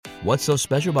What's so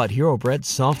special about Hero Bread's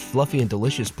soft, fluffy, and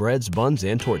delicious breads, buns,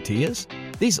 and tortillas?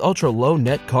 These ultra-low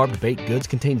net-carb baked goods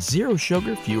contain zero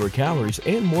sugar, fewer calories,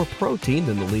 and more protein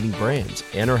than the leading brands,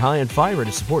 and are high in fiber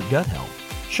to support gut health.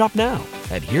 Shop now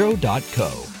at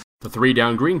Hero.co. The 3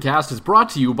 Down Greencast is brought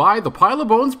to you by the Pile of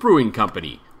Bones Brewing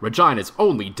Company, Regina's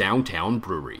only downtown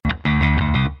brewery.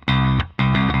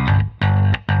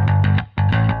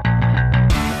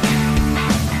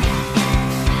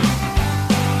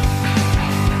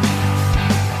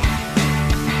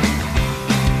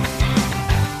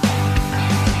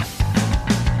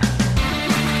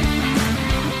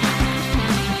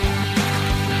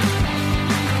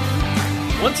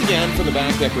 Once again from the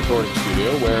Back Deck recording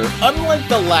studio, where, unlike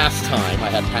the last time I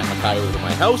had Pat Mackay over to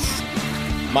my house,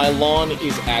 my lawn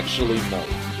is actually mowed.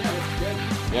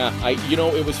 Yeah,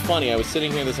 it was funny. I was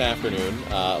sitting here this afternoon,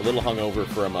 a little hungover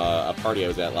from a party I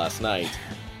was at last night.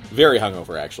 Very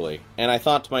hungover, actually. And I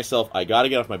thought to myself, I gotta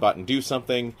get off my butt and do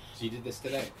something. So you did this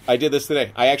today? I did this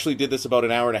today. I actually did this about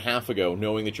an hour and a half ago,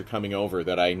 knowing that you're coming over,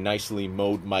 that I nicely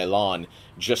mowed my lawn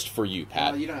just for you,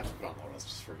 Pat. Well, you don't have to put on notice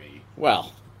just for me.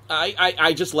 Well,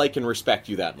 I just like and respect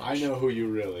you that much. I know who you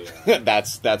really are.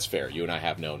 That's fair. You and I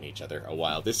have known each other a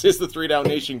while. This is the 3 Down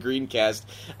Nation Greencast.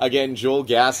 Again, Joel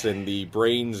Gasson, the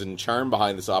brains and charm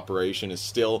behind this operation, is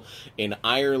still in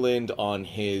Ireland on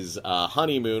his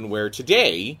honeymoon, where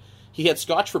today he had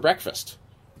scotch for breakfast.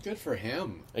 Good for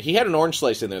him. He had an orange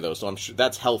slice in there, though, so I'm sure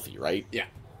that's healthy, right? Yeah.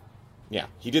 Yeah,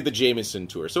 he did the Jameson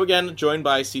tour. So again, joined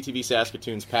by CTV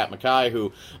Saskatoon's Pat Mackay,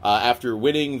 who, after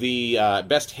winning the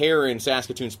Best Hair in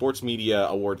Saskatoon Sports Media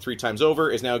Award 3 times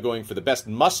over, is now going for the Best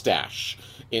Mustache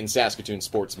in Saskatoon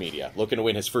Sports Media. Looking to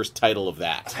win his first title of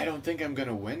that. I don't think I'm going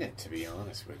to win it, to be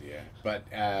honest with you. But,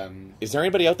 is there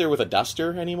anybody out there with a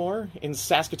duster anymore in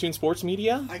Saskatoon Sports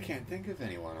Media? I can't think of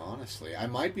anyone, honestly. I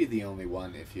might be the only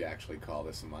one if you actually call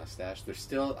this a mustache.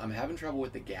 I'm having trouble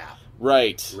with the gap.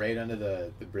 Right. Right under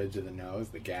the bridge of the nose,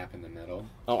 the gap in the middle.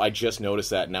 Oh, I just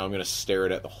noticed that. Now I'm going to stare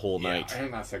at it the whole night.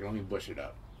 Hang on a second. Let me bush it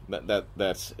up.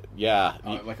 That's yeah.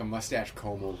 Like a mustache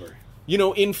comb over. You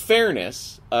know, in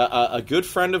fairness, a good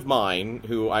friend of mine,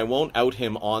 who I won't out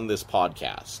him on this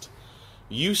podcast,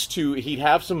 he'd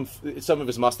have some of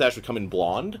his mustache would come in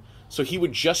blonde, so he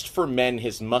would just for men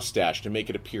his mustache to make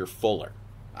it appear fuller.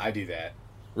 I do that.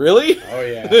 Really? Oh,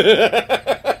 yeah.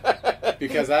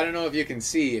 Because I don't know if you can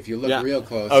see, if you look real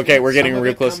close. Okay, we're getting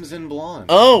real close. Some of it comes in blonde.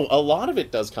 Oh, a lot of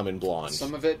it does come in blonde.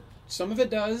 Some of it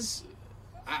does.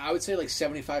 I would say like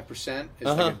 75% is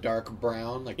like a dark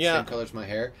brown, like the same color as my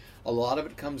hair. A lot of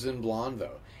it comes in blonde,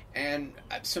 though. And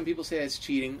some people say it's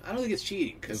cheating. I don't think it's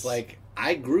cheating, because, like,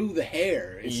 I grew the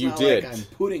hair. It's not like I'm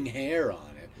putting hair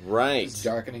on it. Right. Just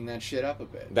darkening that shit up a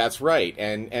bit. That's right.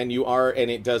 And you are, and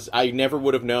it does, I never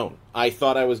would have known. I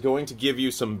thought I was going to give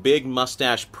you some big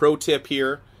mustache pro tip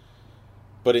here,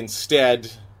 but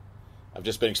instead, I've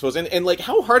just been exposed. And like,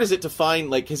 how hard is it to find,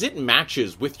 like, because it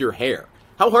matches with your hair.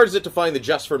 How hard is it to find the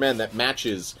Just for Men that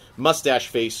matches mustache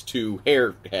face to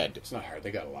hair head? It's not hard. They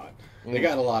got a lot. They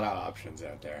got a lot of options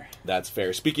out there. That's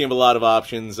fair. Speaking of a lot of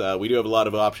options, we do have a lot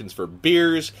of options for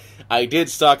beers. I did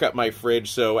stock up my fridge,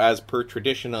 so as per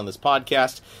tradition on this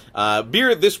podcast,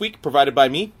 beer this week provided by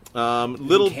me.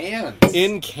 In cans.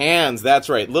 In cans, that's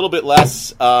right. A little bit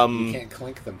less. You can't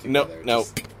clink them together. No.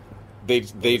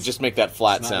 They just make that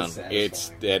flat sound.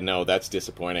 No, that's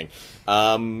disappointing.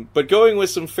 But going with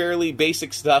some fairly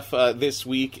basic stuff this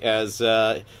week, as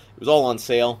it was all on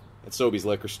sale at Sobeys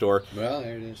Liquor Store. Well,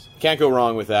 there it is. Can't go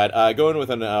wrong with that. Going with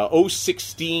an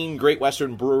 016 Great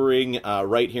Western Brewing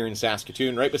right here in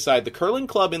Saskatoon, right beside the curling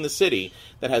club in the city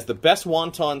that has the best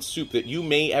wonton soup that you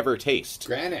may ever taste.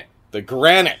 Granite. The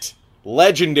Granite.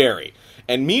 Legendary.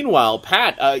 And meanwhile,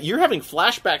 Pat, you're having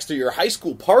flashbacks to your high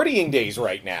school partying days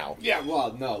right now. Yeah,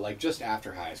 well, no, like just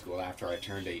after high school, after I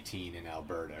turned 18 in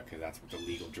Alberta, because that's what the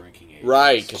legal drinking age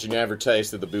Right, is. because you never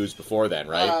tasted the booze before then,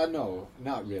 right? No,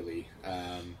 not really.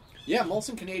 Yeah,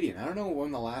 Molson Canadian. I don't know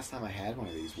when the last time I had one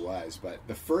of these was, but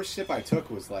the first sip I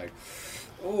took was like,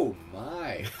 oh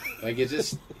my. Like,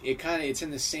 it's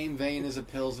in the same vein as a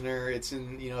Pilsner. It's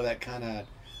in, that kind of,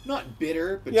 not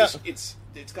bitter, but just, it's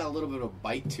got a little bit of a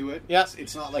bite to it. Yeah.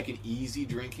 It's not like an easy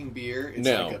drinking beer. It's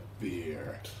No. like a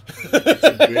beer. It's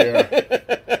a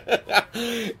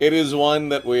beer. It is one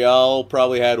that we all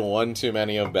probably had one too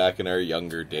many of back in our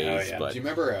younger Oh, days. yeah. But Do you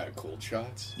remember Cold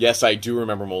Shots? yes, I do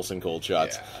remember Molson Cold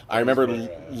Shots. Yeah, I remember those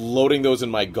were, loading those in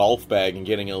my golf bag and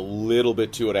getting a little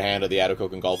bit too out of hand at the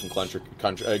Atikokan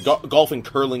Golf and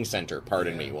Curling Center,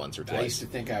 pardon me, once or I used twice. to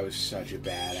think I was such a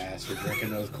badass for drinking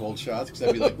those Cold Shots because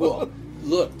I'd be like, well,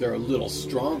 look, they're a little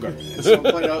stronger. And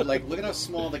someone pointed out, like, look at how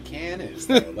small the can is.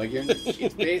 Though. Like,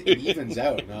 it evens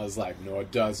out. And I was like, no,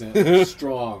 it doesn't. It's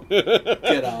strong.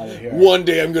 Get out of here. One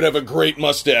day I'm going to have a great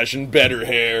mustache and better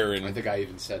hair. I And think I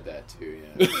even said that too,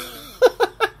 yeah.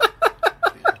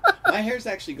 My hair's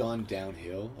actually gone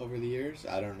downhill over the years.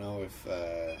 I don't know if,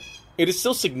 it is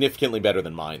still significantly better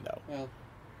than mine, though. well,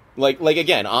 Like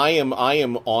again, I am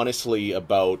honestly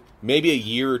about maybe a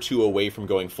year or two away from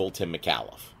going full Tim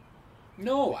McAuliffe.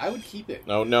 no, I would keep it.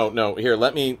 No. Here,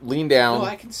 let me lean down. No,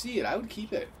 I can see it. I would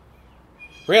keep it.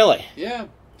 Really? Yeah.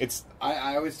 It's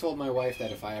I always told my wife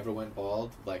that if I ever went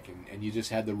bald, like, and you just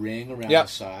had the ring around Yep.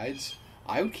 the sides,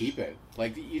 I would keep it.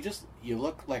 Like, you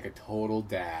look like a total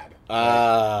dad. Who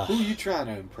are you trying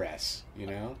to impress, you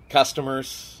know?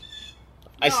 customers.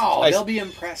 No, they'll be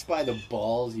impressed by the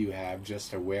balls you have just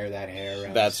to wear that hair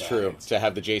around That's the true. sides. To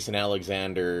have the Jason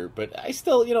Alexander, but I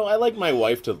still, I like my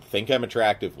wife to think I'm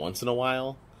attractive once in a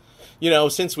while.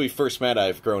 Since we first met,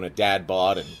 I've grown a dad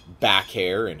bod and back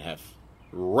hair and have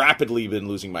rapidly been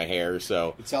losing my hair,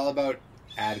 so... It's all about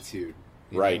attitude.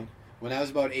 you Right. know? When I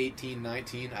was about 18,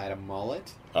 19, I had a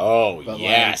mullet. Oh, But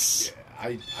yes.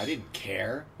 I didn't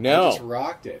care. No. I just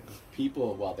rocked it.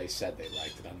 People, well, they said they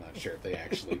liked it. I'm not sure if they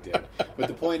actually did. But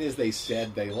the point is, they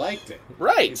said they liked it.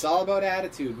 Right. It's all about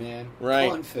attitude, man. Right.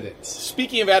 Confidence.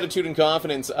 Speaking of attitude and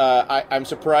confidence, I'm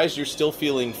surprised you're still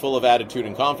feeling full of attitude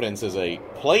and confidence as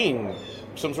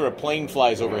some sort of plane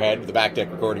flies overhead the back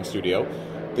deck recording studio.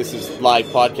 This is live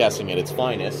podcasting at its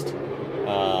finest.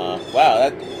 Wow,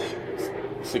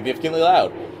 that's significantly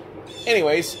loud.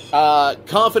 Anyways,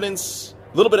 confidence,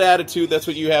 a little bit of attitude, that's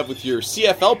what you have with your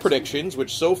CFL predictions,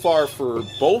 which so far for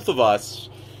both of us,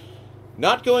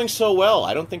 not going so well.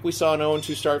 I don't think we saw an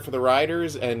 0-2 start for the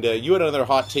Riders, and you had another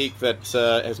hot take that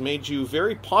has made you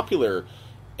very popular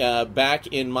back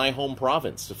in my home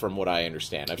province, from what I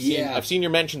understand. I've seen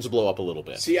your mentions blow up a little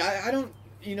bit. See, I don't...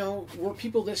 were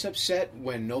people this upset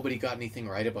when nobody got anything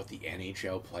right about the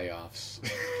NHL playoffs?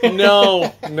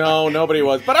 No, nobody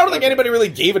was. But I don't think anybody really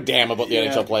gave a damn about the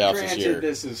NHL playoffs this year.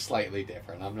 This is slightly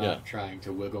different. I'm not trying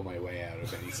to wiggle my way out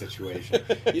of any situation.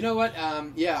 You know what?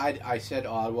 I said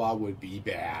Ottawa would be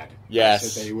bad. Yes. I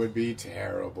said they would be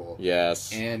terrible.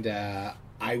 Yes. And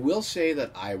I will say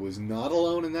that I was not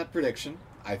alone in that prediction.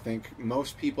 I think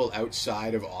most people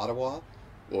outside of Ottawa,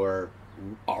 or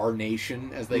our nation,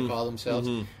 as they call themselves,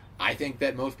 I think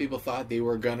that most people thought they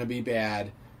were going to be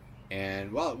bad.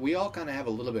 And, well, we all kind of have a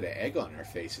little bit of egg on our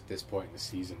face at this point in the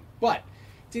season. But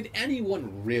did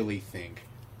anyone really think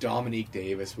Dominique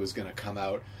Davis was going to come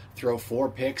out, throw 4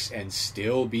 picks, and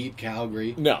still beat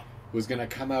Calgary? No. Was going to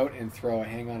come out and throw...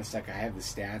 Hang on a sec. I have the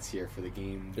stats here for the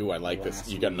game. Ooh, I like this.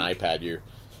 You got an week. iPad here.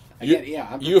 I'm You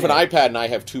have an prepared. iPad and I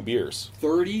have 2 beers.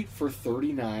 30 for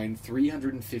 39,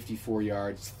 354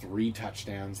 yards, 3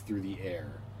 touchdowns through the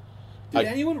air. Did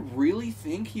anyone really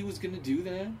think he was going to do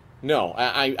that? No,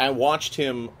 I watched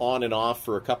him on and off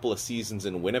for a couple of seasons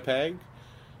in Winnipeg,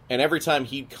 and every time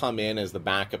he'd come in as the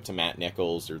backup to Matt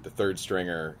Nichols or the third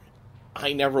stringer,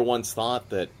 I never once thought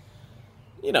that,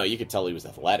 you could tell he was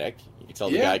athletic. You could tell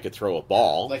the guy could throw a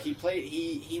ball. Like he played,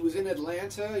 he was in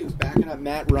Atlanta. He was backing up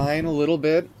Matt Ryan a little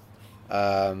bit.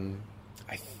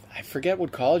 I forget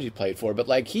what college he played for, but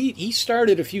like he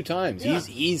started a few times. Yeah.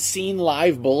 He's seen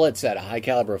live bullets at a high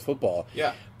caliber of football.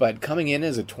 Yeah. But coming in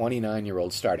as a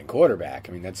 29-year-old starting quarterback,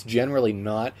 I mean, that's generally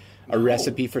not a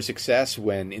recipe for success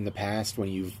when in the past, when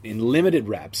you've in limited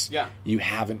reps, you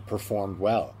haven't performed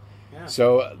well. Yeah.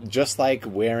 So just like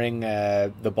wearing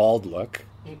the bald look,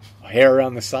 hair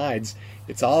around the sides,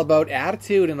 it's all about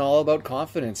attitude and all about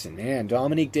confidence. And man,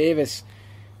 Dominique Davis,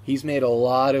 he's made a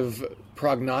lot of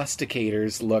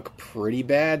prognosticators look pretty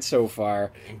bad so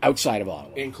far outside of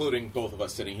Ottawa. Including both of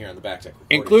us sitting here on the back deck.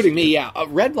 Including me, yeah.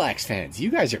 Red Blacks fans, you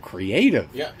guys are creative.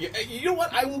 Yeah, you know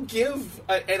what? I will give,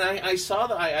 and I saw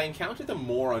that I encountered them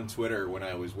more on Twitter when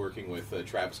I was working with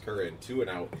Travis Kerr and 2 and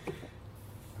Out.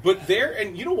 But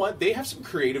and you know what? They have some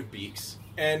creative beaks.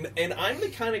 And I'm the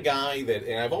kind of guy that,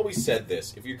 and I've always said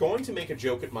this, if you're going to make a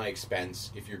joke at my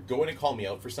expense, if you're going to call me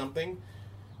out for something,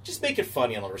 just make it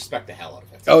funny and I'll respect the hell out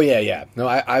of it. Oh, yeah. No,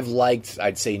 I've liked,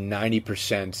 I'd say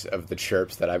 90% of the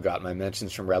chirps that I've got my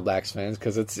mentions from Red Blacks fans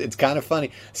because it's kind of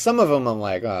funny. Some of them I'm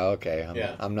like, oh, okay,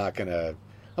 I'm not gonna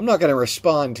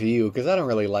respond to you because I don't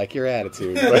really like your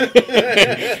attitude.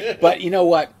 But, but you know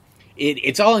what?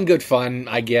 it's all in good fun.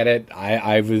 I get it.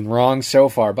 I've been wrong so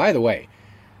far. By the way,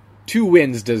 2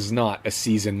 wins does not a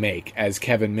season make, as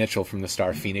Kevin Mitchell from the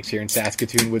Star Phoenix here in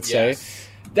Saskatoon would say. Yes.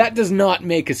 That does not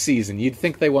make a season. You'd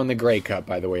think they won the Grey Cup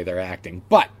by the way they're acting.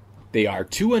 But they are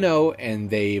 2-0, and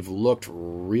they've looked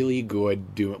really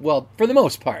good doing... Well, for the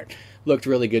most part, looked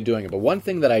really good doing it. But one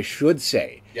thing that I should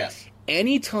say... Yes.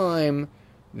 Anytime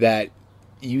that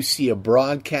you see a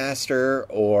broadcaster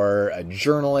or a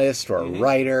journalist or a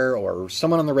writer or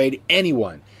someone on the radio,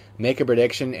 anyone, make a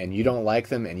prediction and you don't like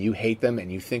them and you hate them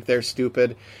and you think they're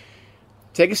stupid,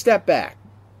 take a step back,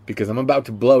 because I'm about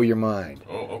to blow your mind.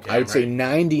 Oh, okay. I would say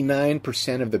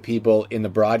 99% of the people in the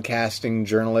broadcasting,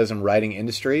 journalism, writing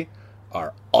industry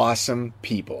are awesome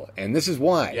people. And this is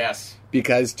why. Yes.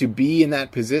 Because to be in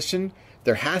that position,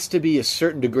 there has to be a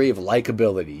certain degree of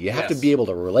likability. You have to be able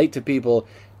to relate to people,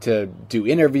 to do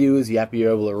interviews. You have to be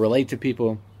able to relate to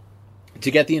people, to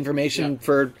get the information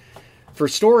for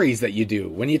stories that you do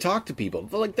when you talk to people.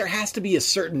 But, like, there has to be a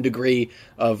certain degree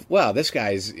of, wow, this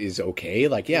guy is okay.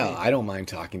 Like, yeah, I don't mind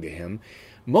talking to him.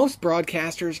 Most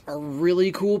broadcasters are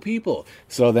really cool people.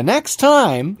 So the next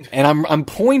time, and I'm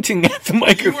pointing at the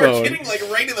microphone. You are getting like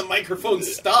right in the microphone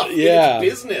stuff. Yeah.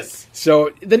 It's business.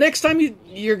 So the next time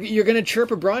you're going to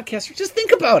chirp a broadcaster, just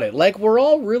think about it. Like, we're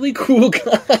all really cool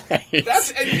guys.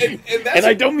 That's and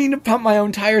I don't mean to pump my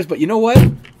own tires, but you know what?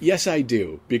 Yes, I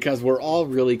do, because we're all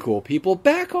really cool people.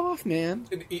 Back off, man.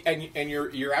 And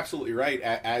you're absolutely right.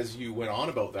 As you went on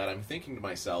about that, I'm thinking to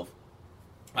myself,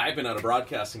 I've been out of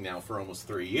broadcasting now for almost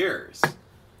 3 years.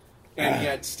 And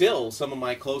yet still, some of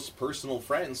my close personal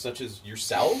friends, such as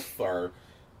yourself, are,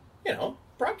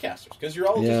 broadcasters. Because you're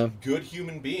all just good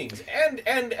human beings. And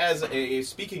as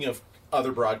speaking of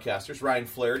other broadcasters, Ryan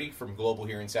Flaherty from Global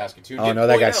here in Saskatoon. Oh, no,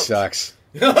 that guy sucks.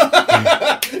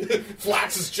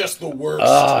 Flats is just the worst.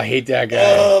 Oh, I hate that guy.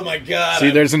 Oh, my God.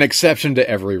 See, there's an exception to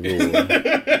every rule.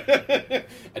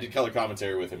 I did color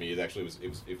commentary with him. It was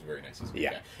very nice.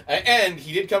 Yeah. And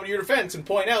he did come to your defense and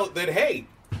point out that, hey,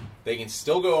 they can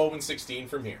still go 0-16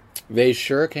 from here. They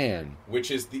sure can. Which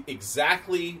is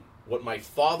exactly what my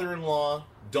father-in-law,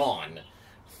 Don,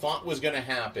 thought was going to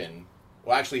happen.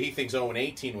 Well, actually, he thinks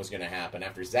 0-18 was going to happen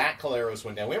after Zach Collaros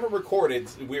went down. We haven't recorded.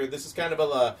 This is kind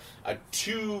of a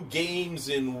 2 games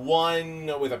in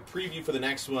 1 with a preview for the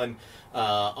next one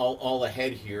all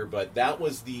ahead here. But that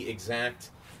was the exact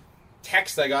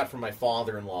text I got from my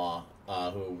father-in-law,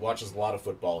 who watches a lot of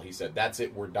football. He said, that's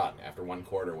it, we're done after 1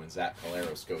 quarter when Zach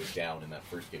Collaros goes down in that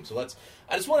first game. So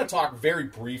I just want to talk very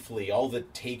briefly. All the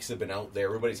takes have been out there.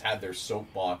 Everybody's had their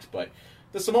soapbox, but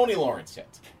the Simone Lawrence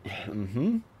hit.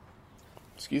 Mm-hmm.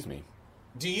 Excuse me.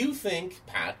 Do you think,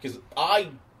 Pat, because I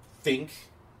think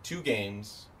 2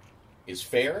 games is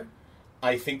fair.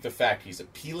 I think the fact he's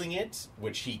appealing it,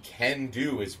 which he can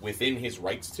do, is within his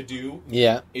rights to do,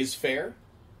 is fair.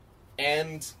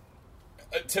 And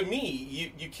to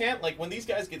me, you can't, like, when these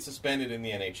guys get suspended in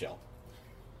the NHL,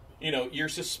 you're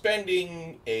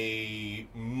suspending a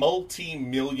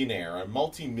multi-millionaire, a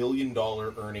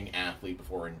multi-million-dollar earning athlete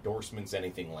before endorsements,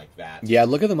 anything like that. Yeah,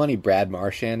 look at the money Brad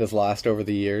Marchand has lost over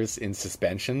the years in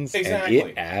suspensions. Exactly. And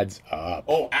it adds up.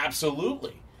 Oh,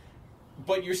 absolutely.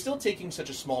 But you're still taking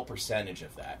such a small percentage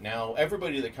of that. Now,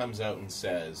 everybody that comes out and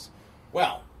says,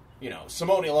 well,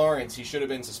 Simone Lawrence, he should have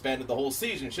been suspended the whole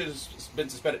season, should have been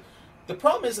suspended. The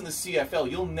problem is in the CFL,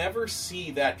 you'll never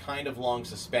see that kind of long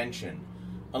suspension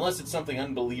unless it's something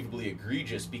unbelievably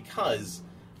egregious, because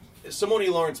Simone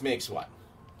Lawrence makes what?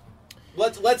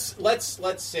 Let's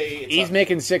say he's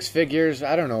making 6 figures.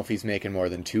 I don't know if he's making more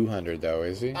than 200 though,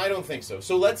 is he? I don't think so.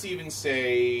 So let's even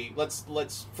say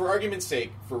let's for argument's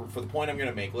sake, for the point I'm going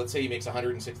to make, let's say he makes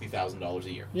 $160,000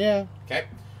 a year. Yeah. Okay?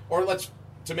 Or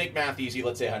to make math easy,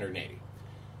 let's say 180.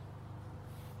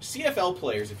 CFL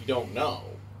players, if you don't know,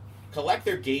 collect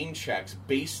their game checks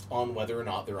based on whether or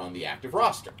not they're on the active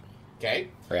roster. Okay?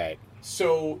 Right.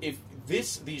 So if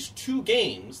these 2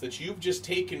 games that you've just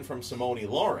taken from Simone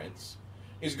Lawrence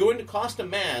is going to cost a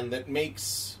man that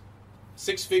makes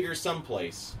 6 figures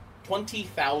someplace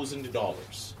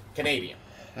 $20,000 Canadian.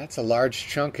 That's a large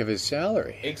chunk of his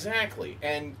salary. Exactly.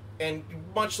 And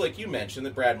much like you mentioned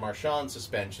that Brad Marchand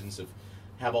suspensions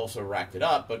have also racked it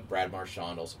up, but Brad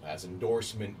Marchand also has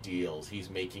endorsement deals.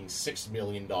 He's making $6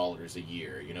 million a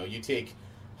year. You take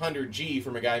 100G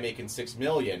from a guy making $6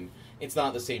 million, it's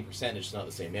not the same percentage, it's not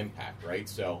the same impact, right?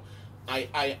 So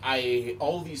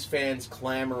all these fans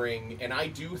clamoring, and I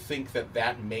do think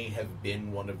that may have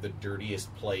been one of the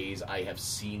dirtiest plays I have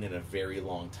seen in a very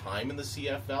long time in the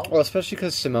CFL. Well, especially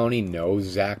because Simone knows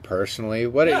Zach personally.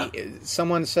 Yeah.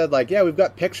 Someone said, like, yeah, we've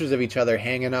got pictures of each other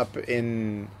hanging up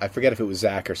in, I forget if it was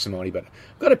Zach or Simone, but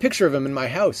I've got a picture of him in my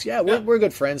house. Yeah, we're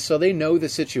good friends, so they know the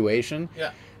situation.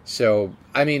 Yeah. So,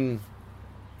 I mean,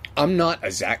 I'm not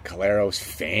a Zach Caleros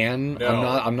fan. No.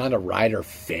 I'm not a Ryder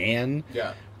fan.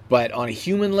 Yeah. But on a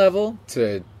human level,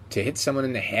 to hit someone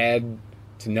in the head,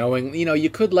 to knowing, you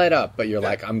could let up, but you're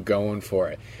like, I'm going for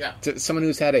it. Yeah. To someone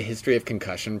who's had a history of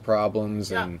concussion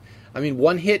problems, Yeah. and I mean,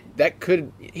 one hit,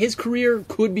 his career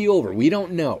could be over. We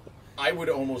don't know. I would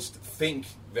almost think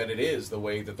that it is the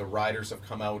way that the Riders have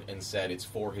come out and said it's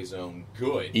for his own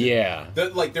good. Yeah.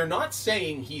 They're not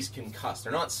saying he's concussed.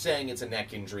 They're not saying it's a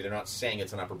neck injury. They're not saying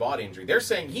it's an upper body injury. They're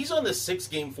saying he's on the 6th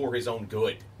game for his own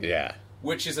good. Yeah.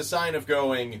 Which is a sign of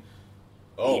going,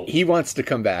 oh. He wants to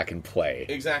come back and play.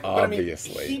 Exactly.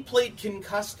 Obviously. But I mean, he played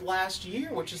concussed last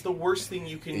year, which is the worst thing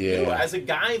you can do. Yeah. As a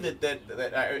guy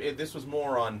this was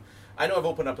more on, I know I've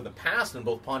opened up in the past in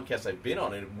both podcasts I've been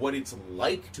on, and what it's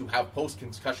like to have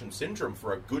post-concussion syndrome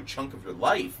for a good chunk of your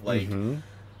life. Like,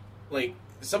 like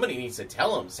somebody needs to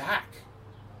tell him, Zach,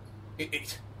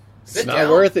 It's not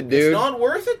worth it, dude. It's not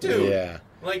worth it, dude. Yeah.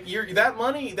 Like that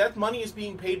money is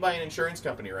being paid by an insurance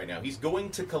company right now. He's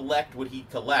going to collect what he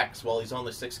collects while he's on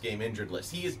the 6-game injured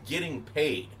list. He is getting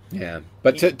paid. Yeah,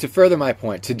 but to further my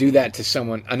point, to do that to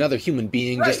someone, another human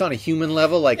being, Right. just on a human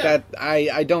level, like Yeah. that,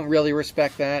 I don't really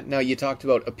respect that. Now, you talked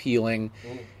about appealing,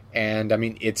 and I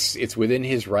mean, it's within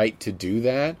his right to do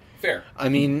that. Fair. I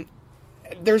mean,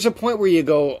 there's a point where you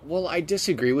go, well, I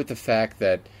disagree with the fact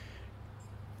that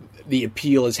the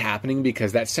appeal is happening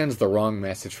because that sends the wrong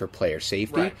message for player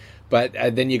safety. Right. But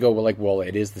then you go, well,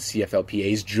 it is the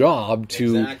CFLPA's job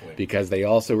to, Exactly. because they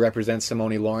also represent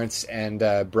Simone Lawrence and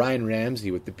Brian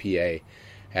Ramsey with the PA.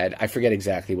 I forget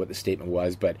exactly what the statement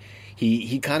was, but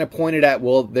he kind of pointed at,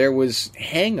 well, there was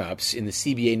hang-ups in the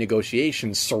CBA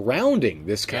negotiations surrounding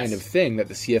this kind Yes. of thing that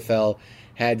the CFL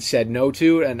had said no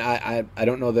to, and I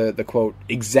don't know the quote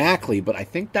exactly, but I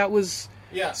think that was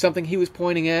something he was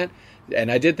pointing at. And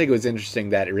I did think it was interesting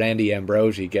that Randy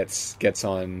Ambrosi gets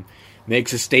on,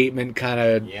 makes a statement, kind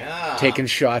of taking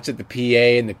shots at the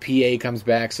PA, and the PA comes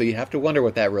back. So you have to wonder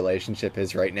what that relationship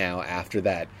is right now after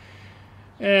that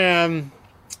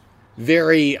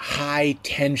very high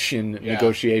tension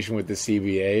negotiation with the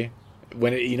CBA.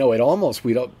 When it almost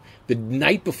the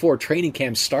night before training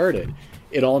camp started,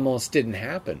 it almost didn't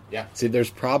happen. Yeah. So there's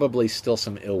probably still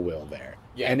some ill will there.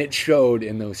 Yeah. And it showed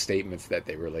in those statements that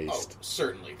they released. Oh,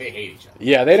 certainly. They hate each other.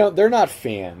 Yeah, they're not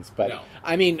fans, but No.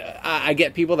 I mean, I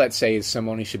get people that say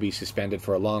Simone should be suspended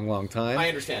for a long, long time. I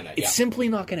understand that, It's simply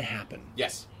not going to happen.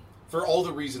 Yes. For all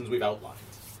the reasons we've outlined.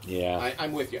 Yeah.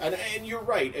 I'm with you. And you're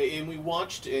right. And we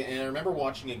watched, and I remember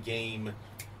watching a game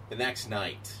the next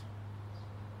night.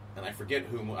 And I forget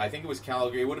whom, I think it was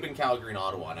Calgary. It would have been Calgary and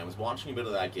Ottawa. And I was watching a bit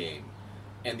of that game.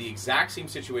 And the exact same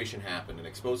situation happened. An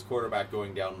exposed quarterback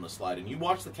going down on the slide. And you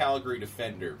watch the Calgary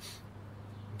defender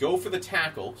go for the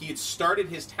tackle. He had started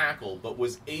his tackle, but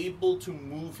was able to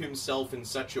move himself in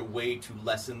such a way to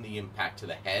lessen the impact to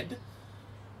the head.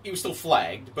 He was still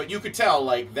flagged, but you could tell,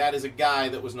 like, that is a guy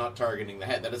that was not targeting the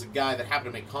head. That is a guy that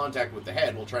happened to make contact with the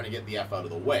head while trying to get the F out of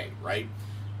the way, right?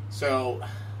 So...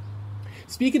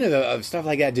 Speaking of stuff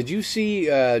like that, did you see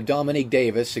Dominique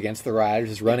Davis against the Riders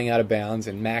is running out of bounds,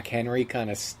 and Mac Henry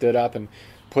kind of stood up and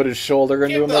put his shoulder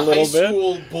into him a little bit? high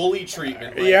school bully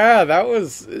treatment. Like, Yeah, that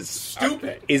was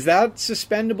stupid. Is that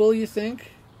suspendable, you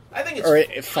think? I think it's... Or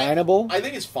finable? I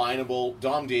think it's finable.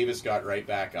 Dom Davis got right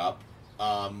back up.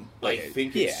 I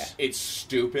think it's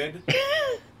stupid.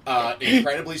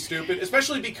 Incredibly stupid.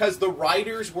 Especially because the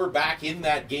Riders were back in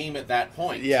that game at that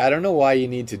point. Yeah, I don't know why you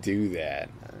need to do that.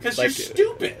 Because you're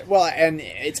stupid. Well, and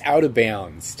it's out of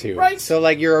bounds, too. Right. So,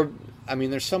 like,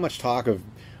 there's so much talk of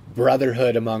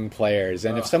brotherhood among players,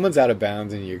 and if someone's out of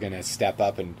bounds and you're going to step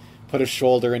up and put a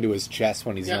shoulder into his chest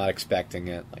when he's not expecting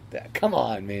it, like that, come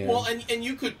on, man. Well, and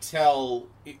you could tell,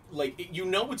 like,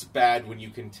 it's bad when you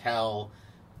can tell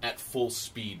at full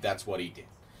speed that's what he did.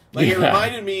 Like, it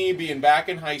reminded me being back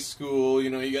in high school,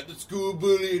 you got the school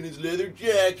bully in his leather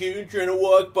jacket trying to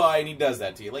walk by, and he does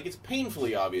that to you. Like, it's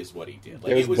painfully obvious what he did.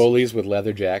 Like, There's bullies with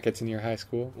leather jackets in your high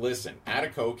school? Listen,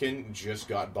 Atakokin just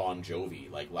got Bon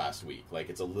Jovi, like, last week. Like,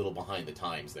 it's a little behind the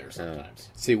times there sometimes.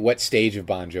 See, what stage of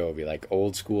Bon Jovi? Like,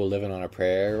 old school Living on a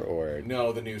Prayer, or...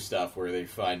 No, the new stuff where they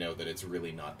find out that it's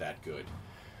really not that good.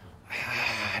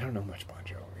 I don't know much Bon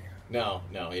Jovi. No,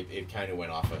 it kind of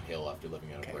went off a hill after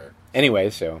Living on a Prayer. Anyway,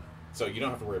 so you don't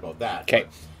have to worry about that. Okay.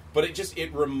 But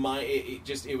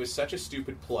it was such a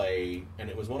stupid play, and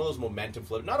it was one of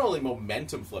those not only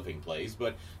momentum flipping plays,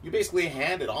 but you basically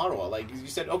handed Ottawa, like you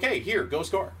said, okay, here, go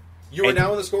score. You are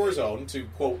now in the score zone, to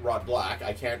quote Rod Black.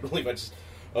 I can't believe I just,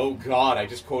 oh God, I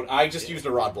just used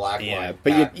a Rod Black line.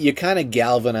 But you kind of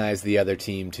galvanize the other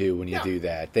team too when you do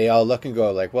that. They all look and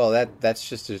go like, well, that's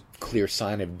just a clear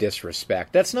sign of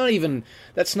disrespect. That's not even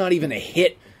a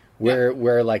hit.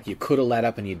 Where like you could have let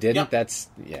up and you didn't. That's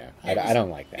I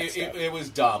don't like that stuff. It was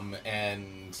dumb,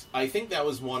 and I think that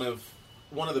was one of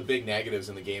the big negatives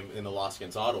in the game, in the loss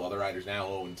against Ottawa. The Riders now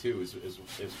 0-2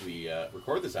 as we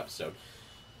record this episode.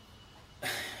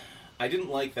 I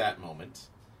didn't like that moment.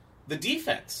 The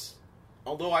defense,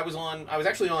 although I was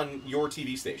actually on your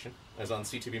TV station. I was on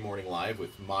CTV Morning Live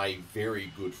with my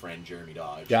very good friend Jeremy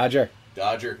Dodge. Dodger.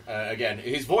 Again,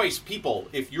 his voice. People,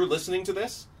 if you're listening to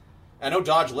this. I know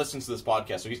Dodge listens to this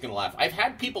podcast, so he's going to laugh. I've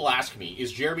had people ask me,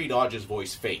 is Jeremy Dodge's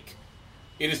voice fake?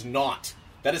 It is not.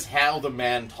 That is how the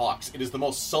man talks. It is the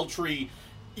most sultry,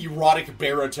 erotic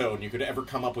baritone you could ever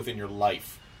come up with in your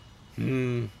life.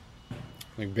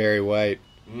 Like Barry White.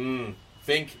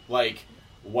 Think like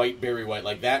white Barry White.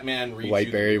 Like that man reads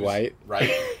White Barry White.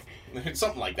 Right?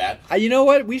 Something like that. You know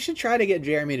what? We should try to get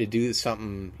Jeremy to do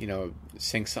something,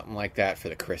 sing something like that for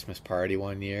the Christmas party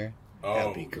one year. Oh,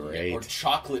 that'd be great. Or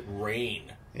Chocolate Rain.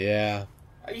 Yeah.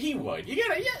 He would. You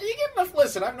get enough.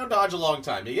 Listen, I've known Dodge a long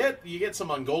time. You get some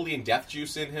Mongolian death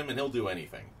juice in him, and he'll do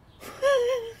anything.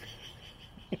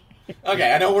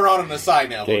 Okay, I know we're on the side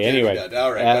now. Okay, anyway,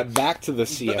 all right, back to the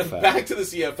CFL. Back to the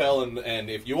CFL, and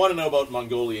if you want to know about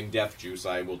Mongolian death juice,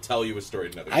 I will tell you a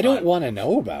story another time. I don't want to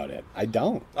know about it. I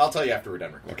don't. I'll tell you after we're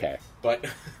done recording. Okay. But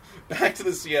back to the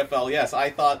CFL. Yes,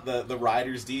 I thought the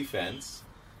Riders' defense.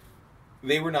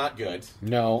 They were not good.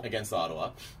 No. Against Ottawa.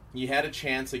 You had a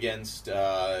chance against,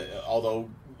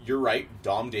 although you're right,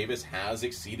 Dom Davis has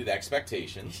exceeded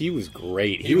expectations. He was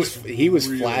great. He was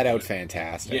really flat out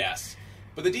fantastic. Yes.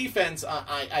 But the defense,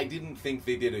 I didn't think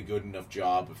they did a good enough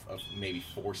job of maybe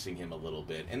forcing him a little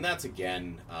bit. And that's,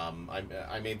 again,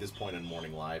 I made this point on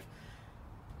Morning Live.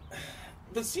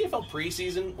 The CFL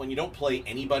preseason, when you don't play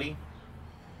anybody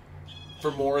for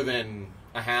more than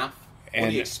a half, what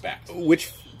do you expect?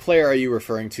 Which player are you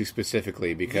referring to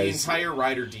specifically? Because the entire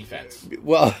Rider defense.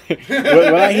 Well,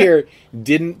 when I hear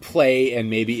didn't play and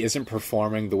maybe isn't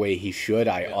performing the way he should,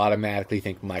 I automatically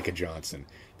think Micah Johnson.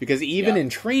 Because even in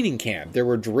training camp, there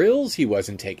were drills he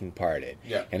wasn't taking part in.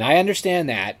 Yeah. And I understand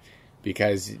that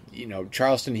because,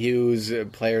 Charleston Hughes,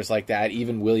 players like that,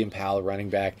 even William Powell, running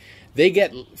back, they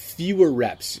get fewer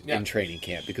reps in training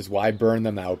camp because why burn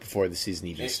them out before the season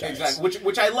even starts? Exactly,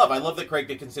 which I love. I love that Craig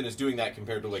Dickinson is doing that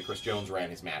compared to the way Chris Jones ran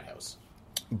his Madhouse.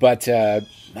 But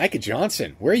Micah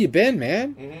Johnson, where you been,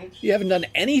 man? Mm-hmm. You haven't done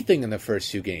anything in the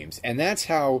first 2 games. And that's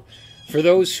how, for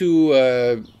those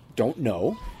who don't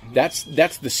know, that's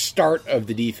the start of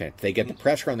the defense. They get the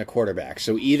pressure on the quarterback.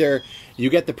 So either you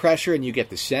get the pressure and you get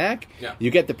the sack,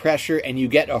 you get the pressure and you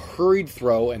get a hurried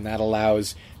throw, and that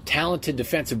allows talented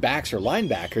defensive backs or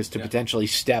linebackers to potentially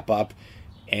step up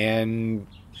and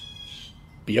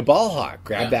be a ball hawk,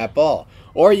 grab that ball.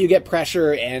 Or you get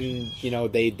pressure and,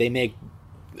 they make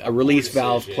a release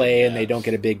valve play and they don't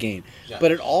get a big gain. Yeah.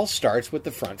 But it all starts with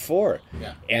the front four.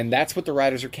 Yeah. And that's what the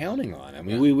Riders are counting on. I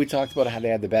mean, we talked about how they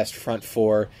had the best front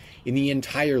four in the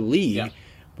entire league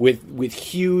with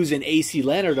Hughes and A.C.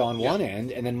 Leonard on one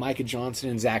end and then Micah Johnson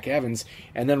and Zach Evans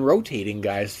and then rotating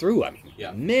guys through. I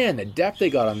mean, man, the depth they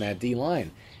got on that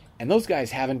D-line. And those guys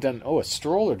haven't done... Oh, a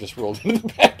stroller just rolled into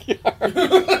the backyard.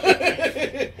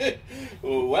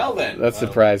 Well, then. That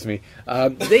surprised me.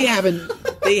 They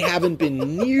haven't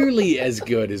been nearly as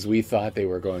good as we thought they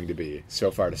were going to be so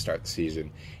far to start the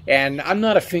season. And I'm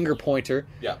not a finger pointer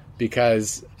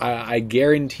because I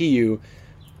guarantee you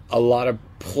a lot of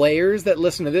players that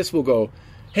listen to this will go,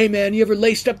 hey, man, you ever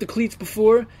laced up the cleats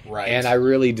before? Right. And I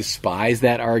really despise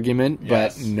that argument,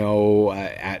 but no,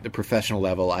 at the professional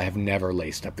level, I have never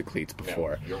laced up the cleats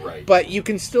before. No, you're right. But you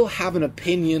can still have an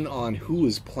opinion on who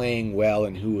is playing well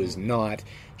and who is not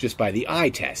just by the eye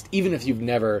test, even if you've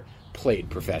never played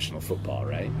professional football,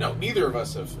 right? No, neither of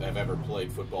us have ever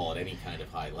played football at any kind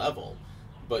of high level.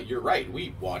 But you're right,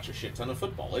 we watch a shit ton of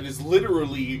football. It is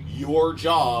literally your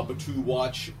job to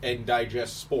watch and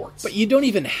digest sports. But you don't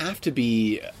even have to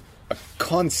be a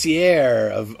connoisseur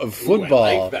of football. Ooh,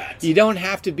 I like that. You don't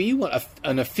have to be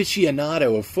an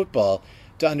aficionado of football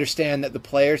to understand that the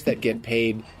players that get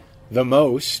paid the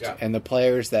most and the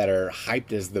players that are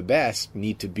hyped as the best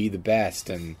need to be the best.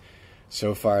 And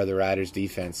so far, the Riders'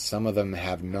 defense, some of them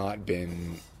have not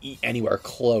been anywhere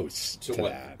close to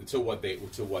what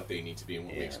they need to be and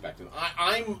what we expect.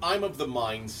 I'm of the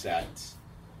mindset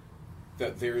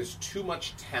that there is too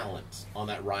much talent on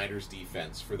that Riders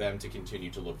defense for them to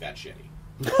continue to look that shitty.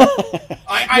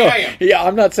 I am. Yeah,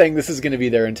 I'm not saying this is going to be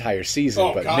their entire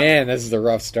season, but God. man, this is a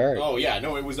rough start. Oh, yeah,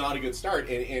 no, it was not a good start,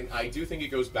 and I do think it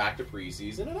goes back to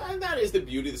preseason, and that is the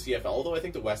beauty of the CFL, although I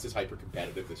think the West is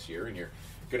hyper-competitive this year, and you're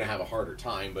going to have a harder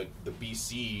time, but the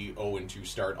BC 0-2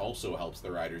 start also helps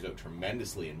the Riders out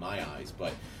tremendously in my eyes,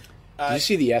 but... Did you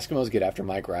see the Eskimos get after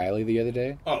Mike Riley the other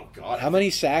day? Oh, God. How many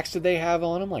sacks did they have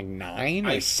on him? Like 9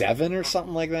 or 7 or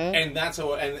something like that? And that's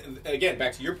how, and again,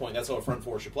 back to your point, that's how a front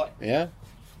four should play. Yeah.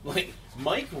 Like,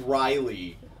 Mike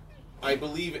Riley, I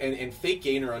believe, and Fake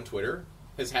Gainer on Twitter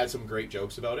has had some great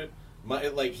jokes about it.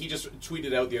 He just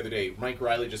tweeted out the other day, Mike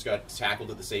Riley just got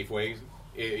tackled at the Safeway,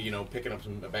 picking up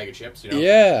a bag of chips,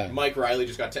 Yeah. Mike Riley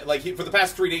just got, for the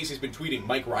past 3 days he's been tweeting,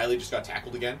 Mike Riley just got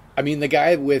tackled again. I mean, the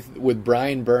guy with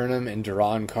Brian Burnham and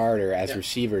Deron Carter as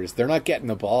receivers, they're not getting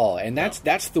the ball. And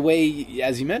that's the way,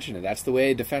 as you mentioned it, that's the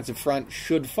way a defensive front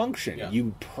should function. Yeah.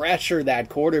 You pressure that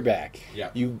quarterback. Yeah.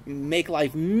 You make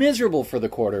life miserable for the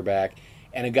quarterback.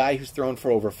 And a guy who's thrown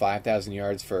for over 5,000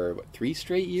 yards for, 3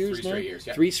 straight years now? 3 straight years,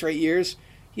 yeah. 3 straight years.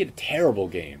 He had a terrible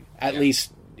game, at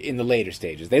least in the later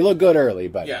stages. They look good early,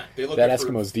 but they look that good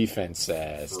Eskimos defense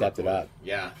stepped it up.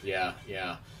 Yeah.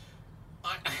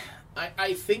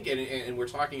 I think, and we're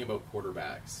talking about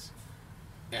quarterbacks,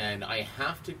 and I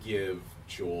have to give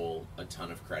Joel a ton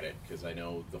of credit, because I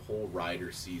know the whole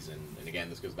Riders season, and again,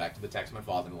 this goes back to the text my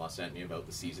father-in-law sent me about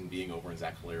the season being over and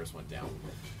Zach Collaros went down.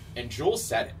 And Joel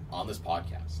said it on this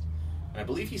podcast. And I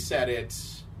believe he said it,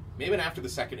 it might have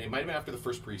been after the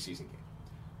first preseason game,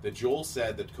 that Joel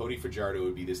said that Cody Fajardo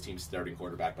would be this team's starting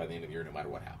quarterback by the end of the year no matter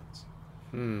what happens.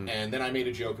 And then I made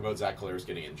a joke about Zach Collaros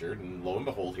getting injured, and lo and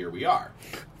behold, here we are.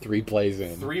 3 plays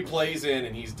in. 3 plays in,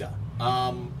 and he's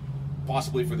done.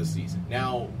 Possibly for the season.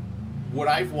 Now, what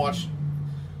I've watched,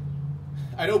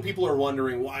 I know people are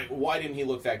wondering why didn't he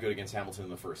look that good against Hamilton in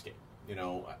the first game?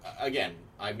 Again,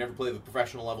 I've never played at the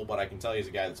professional level, but I can tell you as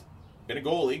a guy that's been a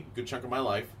goalie a good chunk of my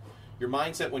life, your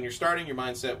mindset when you're starting, your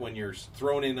mindset when you're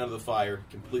thrown in out of the fire,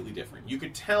 completely different. You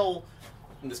could tell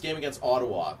in this game against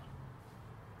Ottawa,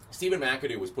 Stephen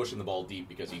McAdoo was pushing the ball deep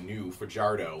because he knew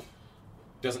Fajardo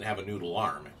doesn't have a noodle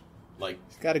arm.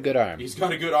 He's got a good arm. He's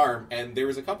got a good arm, and there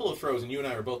was a couple of throws, and you and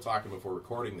I were both talking before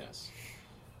recording this.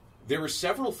 There were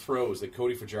several throws that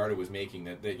Cody Fajardo was making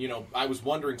that I was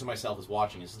wondering to myself as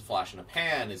watching, is this a flash in a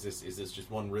pan? Is this just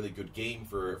one really good game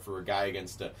for a guy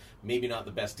against maybe not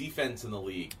the best defense in the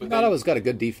league? But Ottawa's got a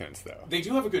good defense, though. They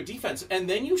do have a good defense, and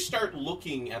then you start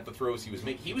looking at the throws he was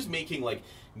making. He was making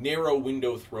narrow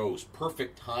window throws,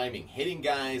 perfect timing, hitting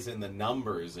guys in the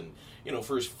numbers, and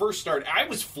for his first start, I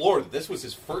was floored that this was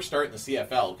his first start in the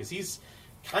CFL because he's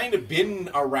kind of been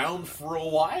around for a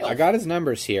while. I got his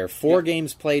numbers here. 4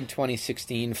 games played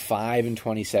 2016, 5 in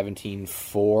 2017,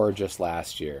 4 just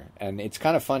last year. And it's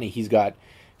kind of funny. He's got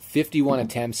 51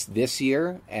 attempts this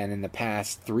year, and in the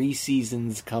past 3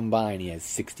 seasons combined, he has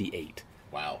 68.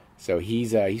 Wow. So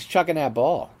he's chucking that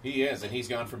ball. He is, and he's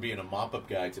gone from being a mop-up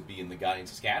guy to being the guy in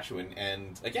Saskatchewan.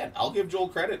 And again, I'll give Joel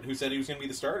credit, who said he was going to be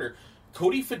the starter.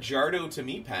 Cody Fajardo, to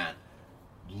me, Pat,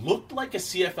 looked like a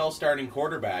CFL starting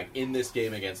quarterback in this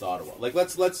game against Ottawa.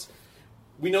 Let's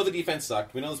we know the defense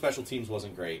sucked. We know the special teams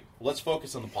wasn't great. Let's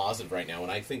focus on the positive right now,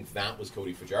 and I think that was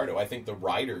Cody Fajardo. I think the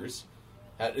Riders,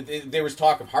 there was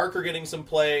talk of Harker getting some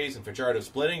plays and Fajardo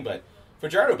splitting, but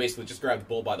Fajardo basically just grabbed the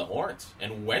bull by the horns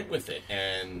and went with it.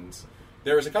 And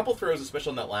there was a couple throws, especially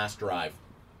on that last drive,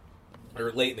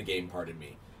 or late in the game, pardon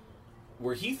me,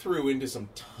 where he threw into some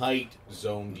tight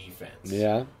zone defense.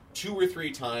 Yeah. 2 or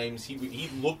 3 times, he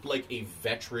looked like a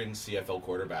veteran CFL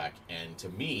quarterback, and to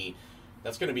me,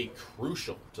 that's going to be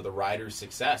crucial to the Riders'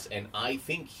 success, and I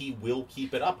think he will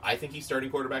keep it up. I think he's starting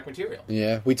quarterback material.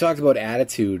 Yeah, we talked about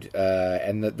attitude,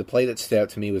 and the play that stood out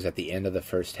to me was at the end of the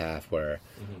first half where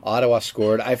Ottawa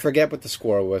scored. I forget what the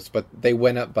score was, but they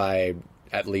went up by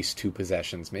at least 2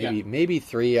 possessions, maybe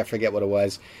 3, I forget what it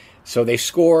was. So they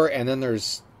score, and then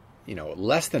there's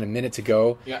less than a minute to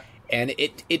go. Yeah. And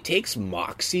it takes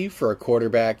moxie for a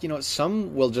quarterback.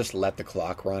 Some will just let the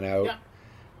clock run out. Yeah.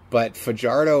 But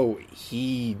Fajardo,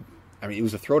 it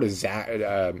was a throw to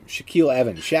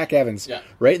Shaq Evans,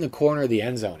 right in the corner of the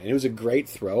end zone. And it was a great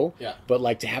throw. Yeah.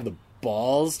 But to have the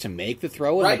balls to make the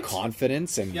throw and the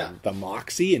confidence and the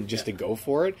moxie and just to go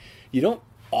for it, you don't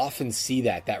often see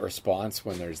that response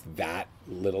when there's that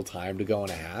little time to go in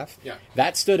a half. Yeah.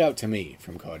 That stood out to me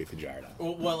from Cody Fajardo.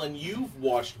 Well, and you've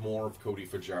watched more of Cody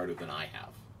Fajardo than I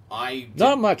have.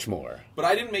 Not much more. But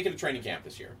I didn't make it to training camp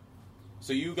this year.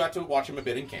 So you got to watch him a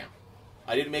bit in camp.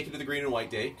 I didn't make it to the green and white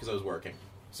day because I was working.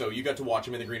 So you got to watch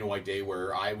him in the green and white day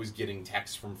where I was getting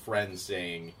texts from friends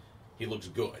saying, He looks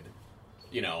good.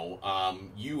 You know,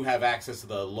 you have access to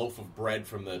the loaf of bread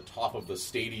from the top of the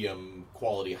stadium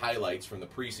quality highlights from the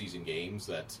preseason games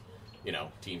that, you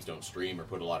know, teams don't stream or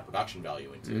put a lot of production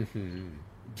value into. Mm-hmm.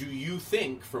 Do you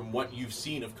think, from what you've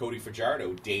seen of Cody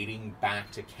Fajardo dating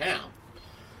back to camp,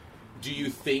 do you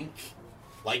think,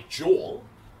 like Joel,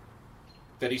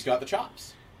 that he's got the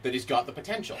chops? That he's got the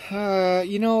potential?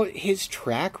 You know, his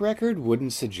track record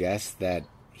wouldn't suggest that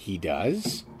he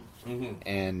does. Mm-hmm.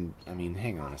 And, I mean,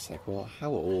 hang on a sec. Well, how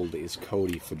old is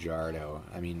Cody Fajardo?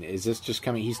 I mean, is this just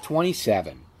coming? He's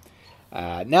 27.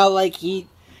 Now, like,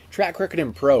 track record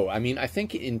in pro. I mean, I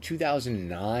think in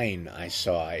 2009 I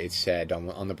saw it said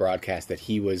on the broadcast that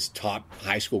he was top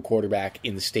high school quarterback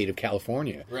in the state of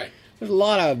California. Right. There's a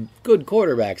lot of good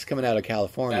quarterbacks coming out of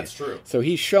California. That's true. So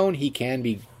he's shown he can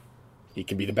be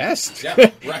the best.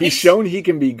 Yeah, right. He's shown he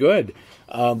can be good.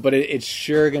 But it's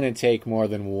sure going to take more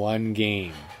than one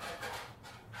game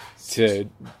to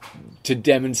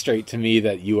demonstrate to me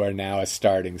that you are now a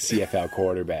starting CFL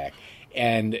quarterback.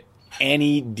 And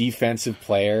any defensive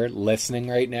player listening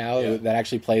right now that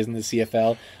actually plays in the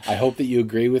CFL, I hope that you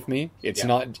agree with me. It's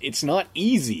not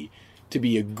easy to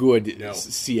be a good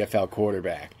CFL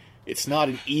quarterback. It's not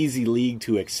an easy league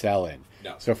to excel in.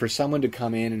 No. So for someone to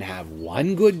come in and have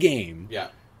one good game, Yeah.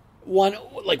 one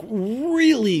like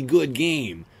really good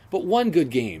game, but one good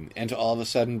game, and to all of a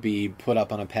sudden be put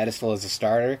up on a pedestal as a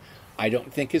starter, I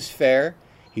don't think is fair.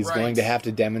 He's Right. going to have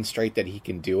to demonstrate that he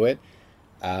can do it.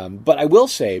 But I will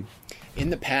say,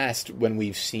 in the past, when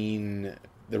we've seen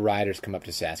the Riders come up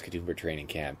to Saskatoon for training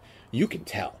camp, you can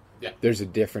tell there's a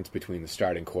difference between the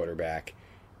starting quarterback,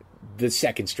 the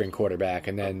second-string quarterback,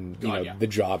 and then the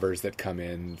jobbers that come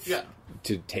in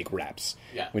to take reps.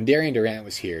 Yeah. When Darian Durant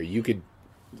was here, you could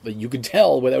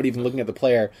tell without even looking at the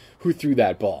player who threw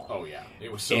that ball. Oh, yeah.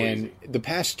 It was so And easy. the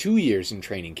past 2 years in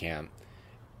training camp,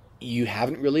 you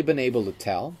haven't really been able to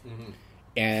tell. Mm-hmm.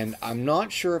 And I'm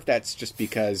not sure if that's just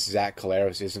because Zach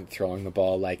Collaros isn't throwing the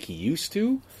ball like he used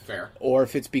to, Fair. or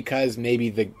if it's because maybe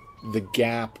the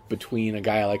gap between a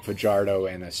guy like Fajardo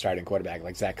and a starting quarterback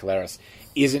like Zach Collaros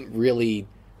isn't really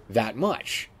that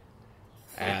much.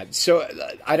 So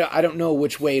I don't know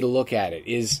which way to look at it.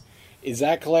 Is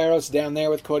Zach Collaros down there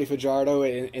with Cody Fajardo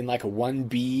in like a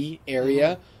 1B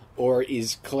area, or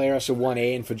is Collaros a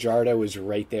 1A and Fajardo is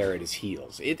right there at his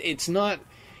heels?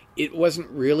 It wasn't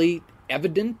really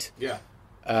evident. Yeah.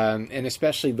 And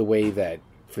especially the way that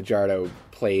Fajardo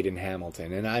played in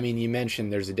Hamilton. And I mean, you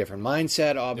mentioned there's a different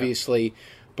mindset, obviously,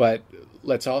 but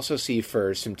let's also see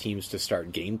for some teams to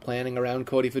start game planning around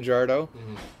Cody Fajardo,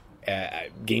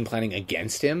 game planning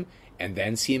against him, and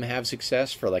then see him have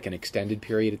success for like an extended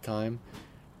period of time.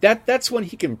 That's when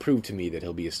he can prove to me that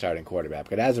he'll be a starting quarterback.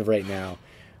 But as of right now,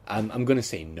 I'm going to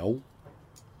say no.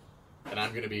 And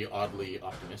I'm going to be oddly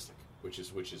optimistic, which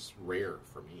is rare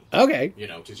for me. Okay. You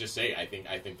know, to just say I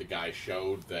think the guy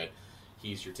showed that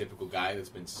he's your typical guy that's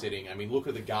been sitting. I mean, look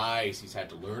at the guys he's had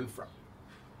to learn from.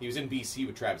 He was in BC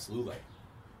with Travis Lulay,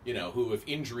 you know, who, if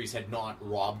injuries had not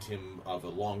robbed him of a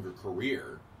longer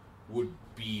career, we'd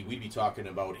be talking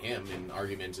about him in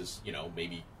arguments as, you know,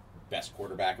 maybe best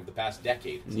quarterback of the past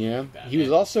decade. Yeah. Like that. He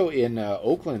was also in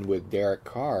Oakland with Derek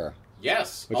Carr.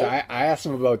 Yes. Which I asked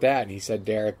him about that, and he said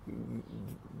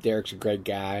Derek's a great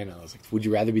guy, and I was like, would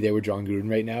you rather be there with John Gruden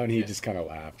right now? And he just kind of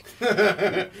laughed.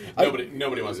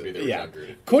 Nobody wants to be there with John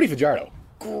Gruden. Cody Fajardo,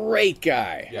 great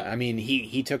guy. Yeah. I mean,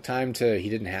 he took time he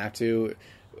didn't have to.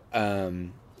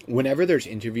 Whenever there's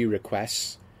interview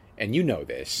requests, and you know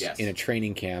this, in a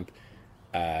training camp,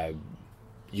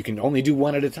 you can only do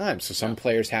one at a time, so some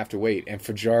players have to wait. And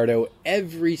Fajardo,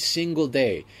 every single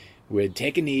day, would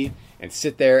take a knee and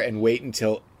sit there and wait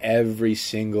until every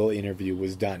single interview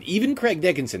was done. Even Craig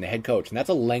Dickinson, the head coach, and that's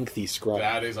a lengthy scrum.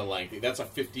 That's a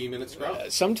 15-minute scrum.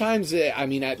 Sometimes, I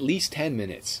mean, at least 10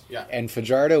 minutes. Yeah. And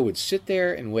Fajardo would sit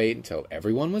there and wait until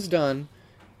everyone was done,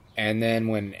 and then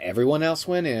when everyone else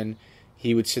went in,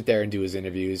 he would sit there and do his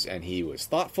interviews, and he was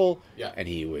thoughtful, and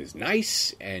he was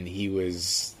nice, and he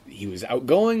was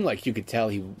outgoing. Like, you could tell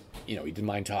he didn't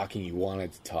mind talking, he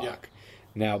wanted to talk. Yeah.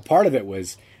 Now, part of it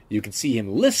was you could see him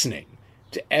listening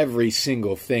to every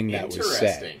single thing that was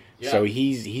said. Yeah. So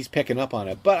he's picking up on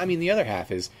it. But I mean, the other half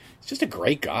is he's just a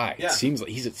great guy. Yeah. It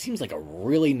seems like a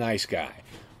really nice guy.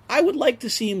 I would like to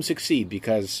see him succeed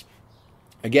because,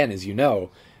 again, as you know,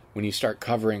 when you start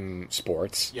covering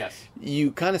sports,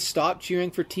 you kind of stop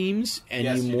cheering for teams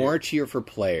and you more cheer for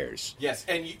players. Yes,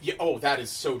 and that is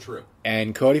so true.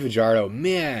 And Cody Fajardo,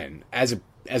 man, as a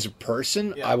as a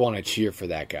person, Yeah. I want to cheer for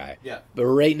that guy. Yeah. But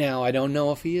right now, I don't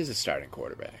know if he is a starting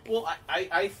quarterback. Well,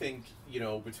 I think,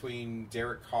 between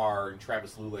Derek Carr and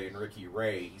Travis Lulay and Ricky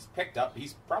Ray, he's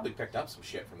probably picked up some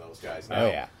shit from those guys. Now, Oh,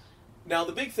 yeah. Now,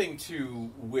 the big thing,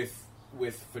 too, with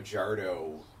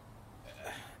Fajardo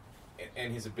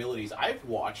and his abilities, I've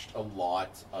watched a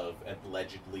lot of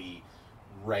allegedly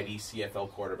ready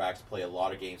CFL quarterbacks play a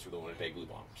lot of games for the Winnipeg Blue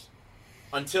Bombers.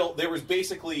 Until there was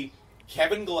basically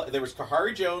there was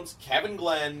Kahari Jones, Kevin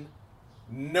Glenn,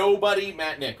 nobody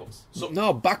Matt Nichols. So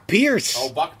No, Buck Pierce.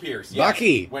 Oh, Buck Pierce. Yes.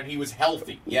 Bucky. When he was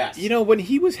healthy, yes. When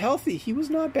he was healthy, he was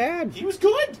not bad. He was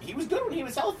good. He was good when he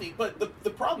was healthy. But the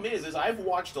problem is I've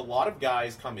watched a lot of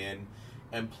guys come in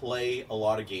and play a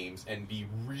lot of games and be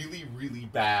really, really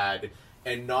bad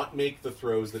and not make the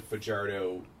throws that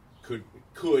Fajardo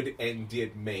could and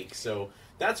did make. So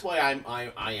that's why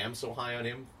I am so high on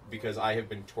him, because I have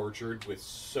been tortured with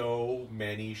so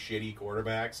many shitty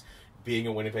quarterbacks being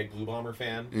a Winnipeg Blue Bomber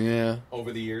fan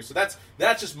over the years. So that's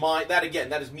just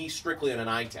that is me strictly on an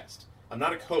eye test. I'm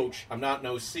not a coach. I'm not an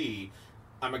OC.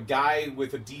 I'm a guy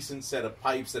with a decent set of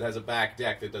pipes that has a back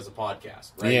deck that does a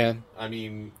podcast, right? Yeah. I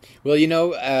mean... Well,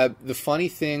 the funny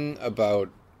thing about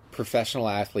professional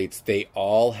athletes, they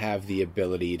all have the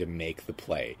ability to make the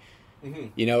play. Mm-hmm.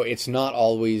 It's not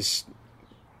always...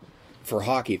 For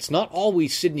hockey, it's not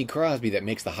always Sidney Crosby that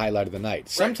makes the highlight of the night.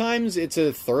 Sometimes it's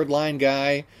a third-line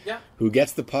guy who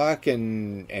gets the puck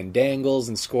and dangles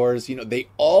and scores. They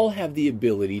all have the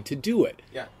ability to do it.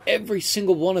 Yeah. Every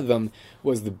single one of them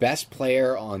was the best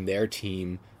player on their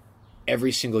team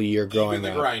every single year growing up.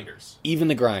 Even the grinders. Even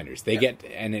the grinders. They get,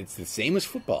 and it's the same as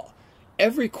football.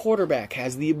 Every quarterback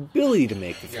has the ability to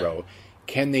make the throw. Yeah.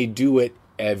 Can they do it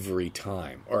every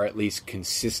time, or at least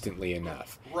consistently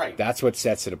enough? Right. That's what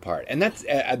sets it apart, and that's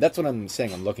what I'm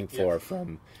saying. I'm looking for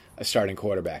from a starting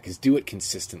quarterback is do it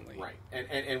consistently. Right,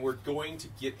 and we're going to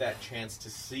get that chance to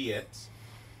see it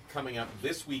coming up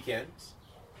this weekend.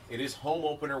 It is home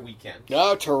opener weekend.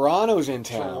 Oh, Toronto's in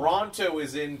town. Toronto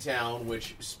is in town.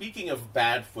 Which, speaking of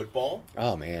bad football,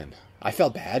 oh man, I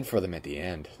felt bad for them at the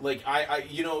end. Like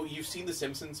you've seen the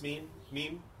Simpsons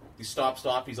meme. The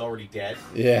stop, he's already dead.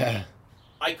 Yeah.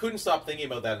 I couldn't stop thinking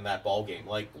about that in that ball game.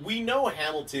 Like, we know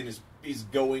Hamilton is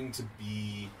going to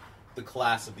be the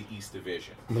class of the East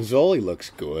Division. Mazzoli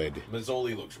looks good.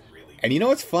 Mazzoli looks really good. And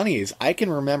what's funny is I can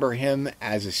remember him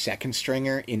as a second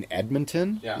stringer in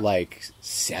Edmonton, like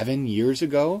 7 years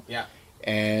ago. Yeah.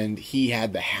 And he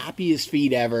had the happiest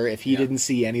feet ever. If he didn't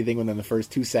see anything within the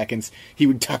first 2 seconds, he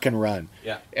would tuck and run.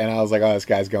 Yeah. And I was like, oh, this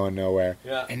guy's going nowhere.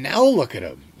 Yeah. And now look at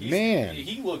him. Man.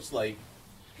 He looks like...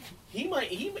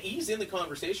 He's in the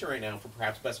conversation right now for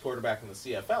perhaps best quarterback in the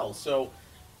CFL. So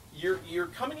you're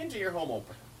coming into your home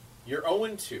opener. You're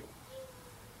 0-2.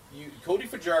 Cody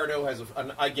Fajardo has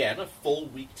a full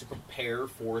week to prepare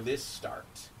for this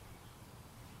start.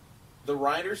 The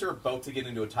Riders are about to get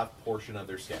into a tough portion of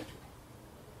their schedule.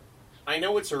 I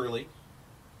know it's early,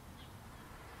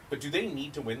 but do they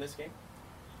need to win this game?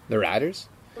 The Riders?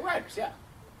 The Riders, yeah.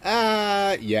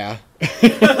 Yeah.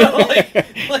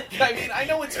 I mean, I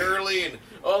know it's early and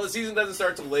the season doesn't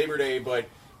start till Labor Day, but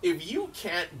if you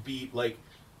can't beat,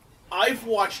 I've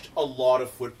watched a lot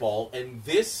of football, and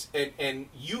and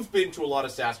you've been to a lot of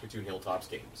Saskatoon Hilltops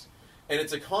games, and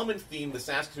it's a common theme: the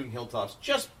Saskatoon Hilltops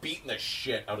just beating the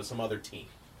shit out of some other team.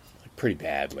 Pretty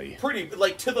badly.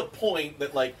 To the point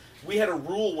that we had a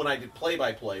rule when I did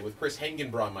play-by-play with Chris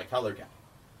Hengenbraun, my color guy.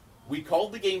 We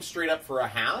called the game straight up for a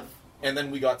half. And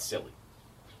then we got silly.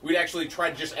 We'd actually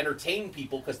try to just entertain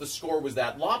people because the score was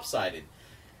that lopsided.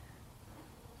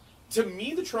 To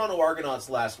me, the Toronto Argonauts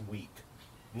last week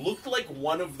looked like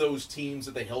one of those teams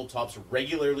that the Hilltops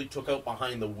regularly took out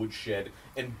behind the woodshed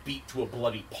and beat to a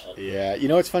bloody pulp. Yeah,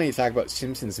 it's funny you talk about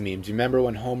Simpsons memes. Do you remember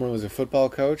when Homer was a football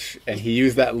coach and he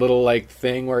used that little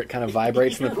thing where it kind of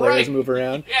vibrates and the players move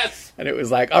around? Yes. And it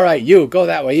was like, all right, you go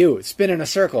that way, you spin in a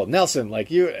circle, Nelson,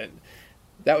 you.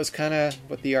 That was kind of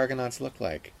what the Argonauts looked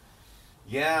like.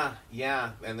 Yeah,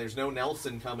 and there's no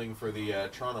Nelson coming for the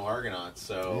Toronto Argonauts,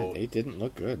 so... Yeah, they didn't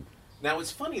look good. Now, it's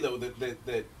funny, though,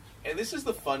 that and this is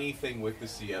the funny thing with the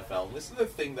CFL, and this is the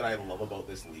thing that I love about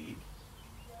this league.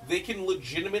 They can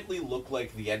legitimately look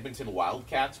like the Edmonton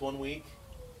Wildcats one week,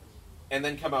 and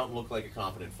then come out and look like a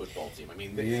competent football team. I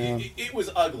mean, it was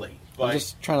ugly, but... I'm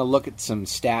just trying to look at some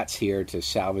stats here to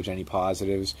salvage any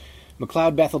positives.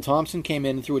 McLeod Bethel Thompson came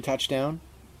in and threw a touchdown.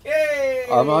 Yay!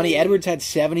 Armani Edwards had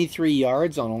 73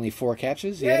 yards on only 4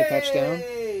 catches. He had a touchdown.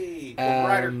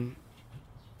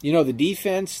 The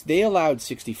defense, they allowed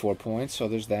 64 points, so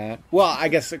there's that. Well, I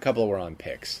guess a couple were on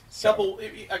picks. So.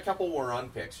 A couple were on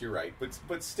picks, you're right.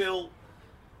 But still,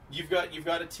 You've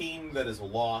got a team that is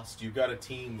lost. You've got a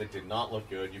team that did not look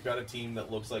good. You've got a team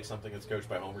that looks like something that's coached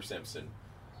by Homer Simpson.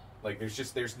 Like,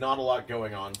 there's not a lot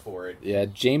going on for it. Yeah,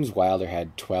 James Wilder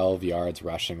had 12 yards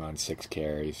rushing on 6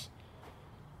 carries.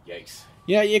 Yikes.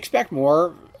 Yeah, you expect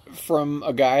more from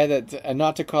a guy that, and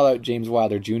not to call out James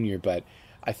Wilder Jr., but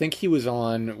I think he was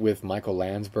on with Michael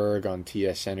Landsberg on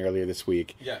TSN earlier this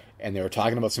week. Yeah. And they were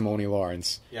talking about Simone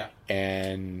Lawrence. Yeah.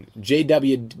 And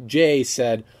JWJ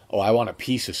said, "Oh, I want a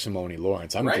piece of Simone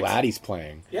Lawrence. I'm glad he's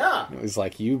playing." Yeah. And it was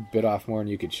like, you bit off more than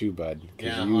you could chew, bud.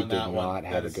 Because Yeah, you on did that one. not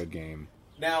have That a is- good game.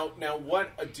 Now,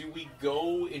 what do we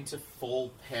go into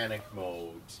full panic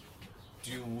mode?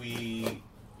 Do we,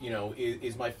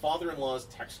 is my father-in-law's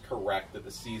text correct that the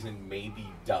season may be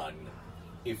done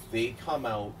if they come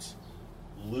out,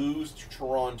 lose to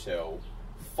Toronto,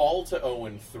 fall to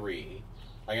 0-3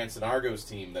 against an Argos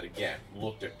team that again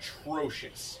looked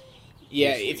atrocious?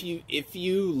 Yeah, this week? if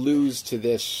you lose to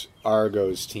this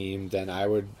Argos team, then I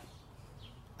would.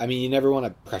 I mean, you never want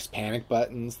to press panic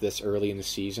buttons this early in the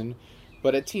season,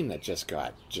 but a team that just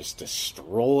got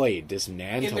destroyed,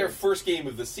 dismantled In their first game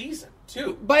of the season,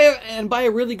 too. by a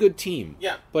really good team.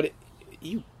 Yeah. But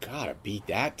you gotta beat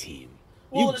that team.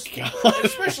 Well, You and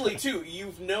especially too,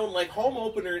 you've known like home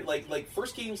opener, like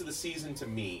first games of the season to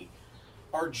me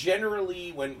are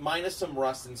generally when minus some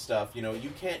rust and stuff.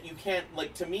 You can't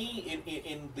like to me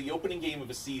in the opening game of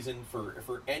a season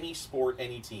for any sport,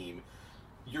 any team,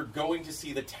 you're going to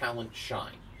see the talent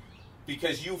shine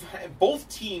because both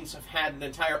teams have had an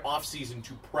entire offseason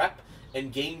to prep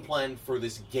and game plan for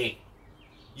this game.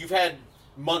 You've had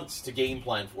months to game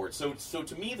plan for it. So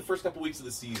to me, the first couple weeks of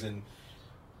the season,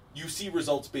 you see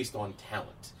results based on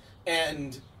talent.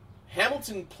 And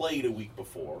Hamilton played a week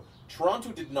before.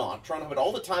 Toronto did not. Toronto had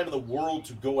all the time in the world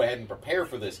to go ahead and prepare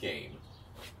for this game.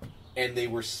 And they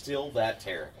were still that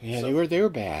terrible. Yeah, they were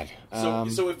bad.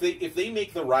 So if they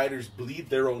make the Riders bleed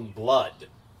their own blood,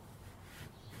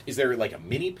 is there like a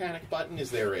mini panic button?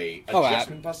 Is there a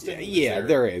adjustment button? Yeah,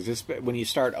 there is. It's, when you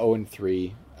start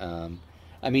 0-3,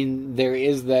 I mean, there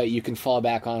is that you can fall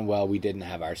back on. Well, we didn't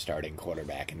have our starting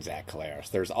quarterback in Zach Collaros.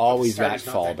 There's always that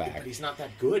fallback, but he's not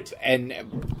that good. And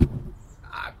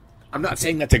I'm not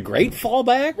saying that's a great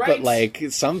fallback, Right. but like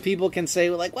some people can say,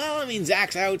 like, well, I mean,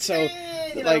 Zach's out, so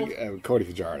Cody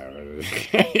Fajardo,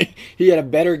 he had a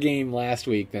better game last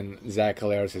week than Zach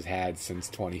Collaros has had since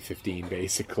 2015,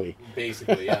 basically.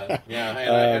 Basically, yeah,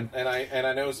 yeah. And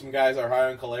I know some guys are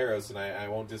high on Collaros, and I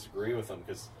won't disagree with them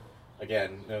because.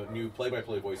 Again, new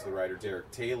play-by-play voice of the writer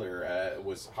Derek Taylor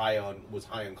was high on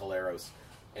Collaros,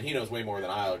 and he knows way more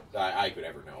than I could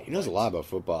ever know. He knows a lot about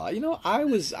football. I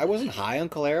wasn't high on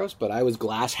Collaros, but I was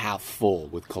glass half full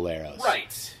with Collaros.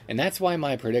 Right, and that's why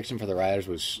my prediction for the Riders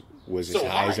was so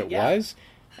as high as it yeah. was.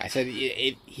 I said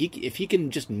if he can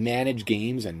just manage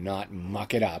games and not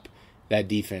muck it up, that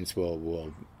defense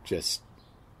will just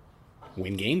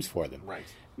win games for them. right.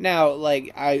 Now,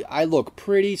 like, I look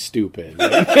pretty stupid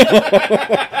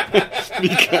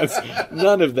because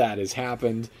none of that has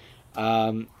happened.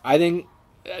 I think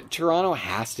Toronto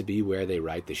has to be where they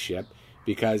right the ship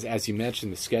because, as you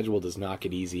mentioned, the schedule does not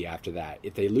get easy after that.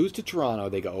 If they lose to Toronto,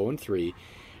 they go 0-3.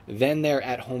 Then they're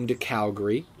at home to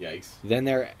Calgary. Yikes. Then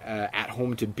they're at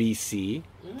home to BC.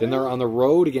 Then they're on the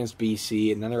road against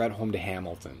BC. And then they're at home to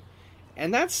Hamilton.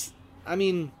 And that's, I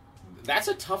mean... That's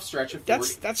a tough stretch of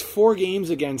 40. That's 4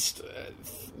 games against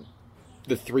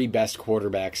the 3 best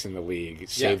quarterbacks in the league,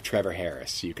 save Trevor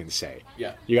Harris, you can say.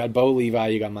 Yeah. You got Bo Levi,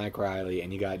 you got Mike Riley,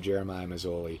 and you got Jeremiah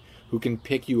Mazzoli, who can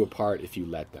pick you apart if you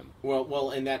let them.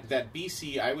 Well, and that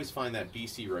BC, I always find that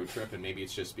BC road trip, and maybe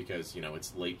it's just because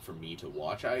it's late for me to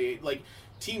watch.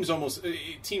 Teams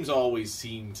always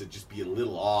seem to just be a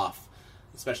little off,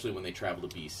 especially when they travel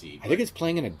to BC. I think it's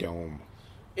playing in a dome.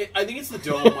 I think it's the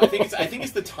dome. I think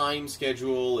it's the time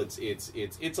schedule. It's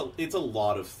a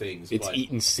lot of things. It's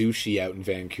eating sushi out in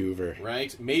Vancouver.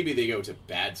 Right? Maybe they go to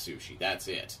bad sushi. That's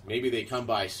it. Maybe they come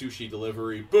by sushi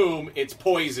delivery. Boom! It's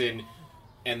poison,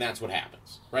 and that's what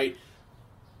happens. Right?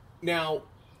 Now,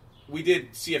 we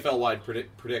did CFL-wide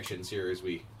predictions here as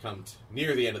we come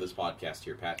near the end of this podcast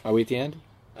here, Pat. Are we at the end?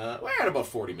 We're at about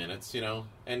 40 minutes, and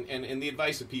the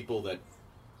advice of people that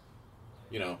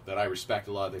that I respect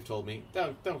a lot, they've told me,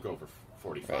 don't go over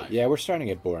 45. Right. Yeah, we're starting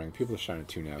to get boring. People are starting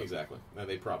to tune out. Exactly. No,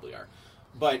 they probably are.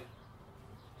 But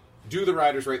do the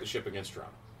Riders right the ship against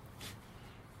Toronto?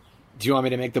 Do you want me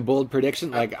to make the bold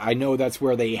prediction? Like, I know that's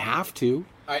where they have to.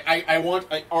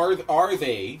 Are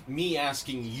they, me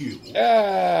asking you, do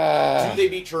they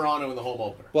beat Toronto in the home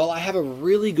opener? Well, I have a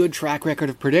really good track record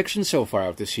of predictions so far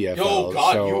with the CFL. Oh,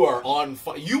 God, so... you are on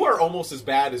you are almost as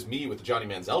bad as me with the Johnny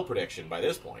Manziel prediction by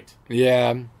this point.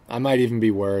 Yeah, I might even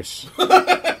be worse.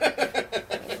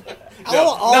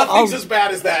 Nothing's as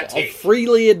bad as that, I'll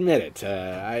freely admit it.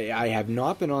 I have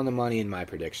not been on the money in my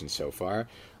predictions so far.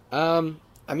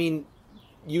 I mean,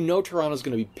 Toronto's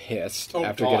going to be pissed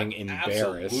after getting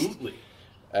embarrassed. Absolutely.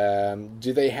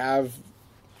 Do they have...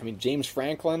 I mean, James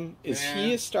Franklin, is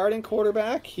he a starting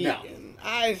quarterback? No.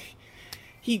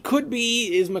 He could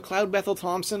be. Is McLeod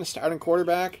Bethel-Thompson a starting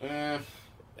quarterback?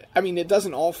 I mean, it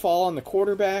doesn't all fall on the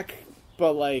quarterback,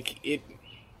 but, it...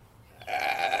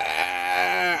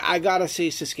 I gotta say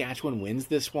Saskatchewan wins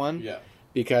this one. Yeah.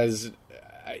 Because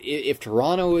if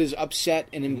Toronto is upset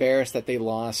and embarrassed that they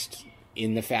lost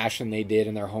in the fashion they did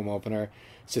in their home opener,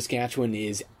 Saskatchewan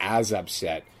is as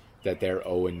upset that they're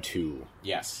 0-2.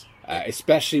 Yes.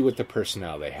 Especially with the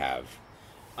personnel they have.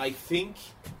 I think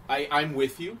I'm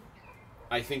with you.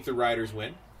 I think the Riders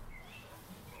win.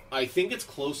 I think it's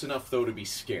close enough, though, to be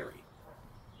scary.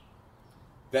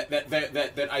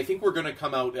 That I think we're going to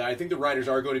come out. I think the Riders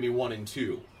are going to be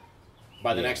 1-2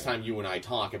 by the next time you and I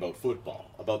talk about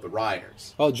football, about the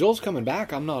Riders. Oh, Joel's coming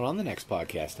back. I'm not on the next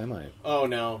podcast, am I? Oh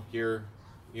no,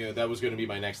 that was going to be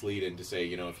my next lead-in to say,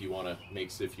 if you want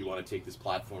to take this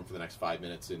platform for the next 5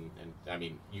 minutes, and I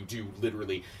mean, you do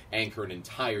literally anchor an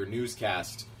entire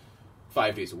newscast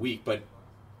 5 days a week, but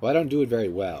I don't do it very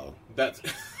well. That's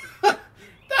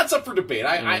that's up for debate.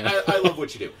 I love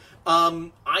what you do.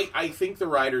 I think the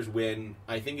Riders win.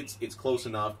 I think it's close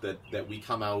enough that we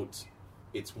come out.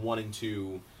 It's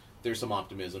 1-2. There's some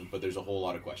optimism, but there's a whole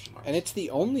lot of question marks. And it's the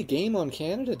only game on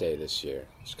Canada Day this year.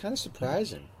 It's kind of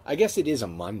surprising. I guess it is a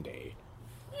Monday.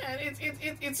 Yeah,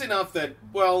 it's enough that,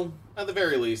 well, at the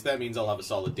very least, that means I'll have a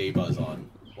solid day buzz on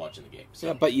watching the game. So.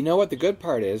 Yeah, but you know what the good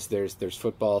part is? There's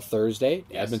football Thursday.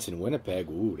 Yes. Edmonton, Winnipeg.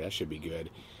 Ooh, that should be good.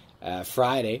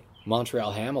 Friday,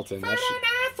 Montreal, Hamilton. Friday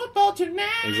night football tonight.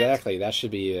 Exactly. That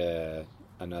should be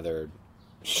another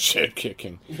shit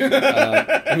kicking.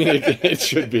 I mean, it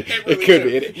should be. It could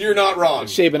be. You're not wrong.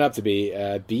 It's shaping up to be.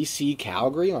 BC,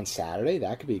 Calgary on Saturday.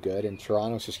 That could be good. And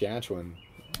Toronto, Saskatchewan.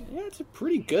 Yeah, it's a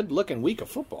pretty good-looking week of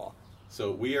football.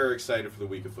 So we are excited for the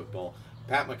week of football.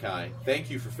 Pat Mackay,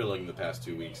 thank you for filling the past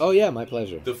 2 weeks. Oh, yeah, my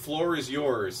pleasure. The floor is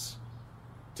yours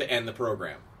to end the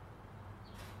program.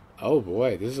 Oh,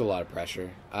 boy, this is a lot of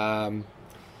pressure. I'm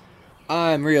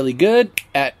really good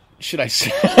at... Should I say?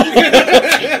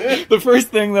 The first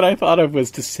thing that I thought of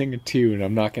was to sing a tune.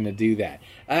 I'm not going to do that.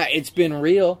 It's been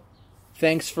real.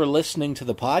 Thanks for listening to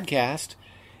the podcast.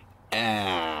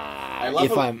 I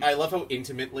love how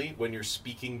intimately, when you're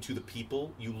speaking to the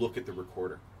people, you look at the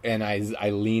recorder. And I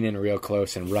lean in real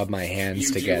close and rub my hands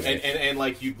together. And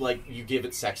you give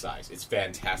it sex eyes. It's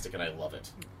fantastic, and I love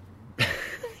it.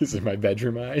 These are my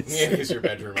bedroom eyes. Yeah, these are your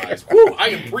bedroom eyes. Woo, I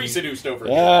am pre-seduced over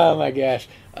here. Oh, my gosh.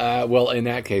 Well, in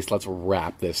that case, let's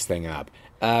wrap this thing up.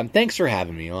 Thanks for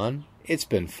having me on. It's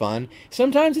been fun.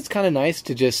 Sometimes it's kind of nice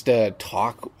to just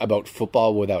talk about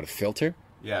football without a filter.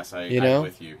 Yes, I'm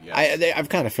with you. Yes. I've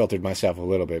kind of filtered myself a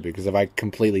little bit, because if I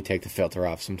completely take the filter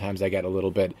off, sometimes I get a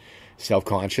little bit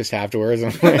self-conscious afterwards.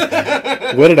 I'm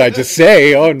like, what did I just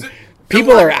say? Oh,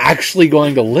 people are actually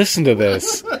going to listen to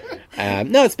this.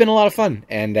 No, it's been a lot of fun,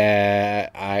 and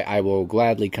I will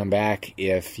gladly come back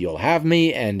if you'll have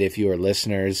me, and if your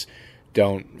listeners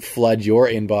don't flood your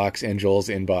inbox and Joel's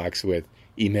inbox with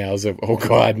emails of, oh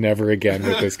God, never again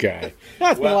with this guy. No,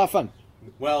 it's been a lot of fun.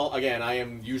 Well, again, I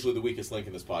am usually the weakest link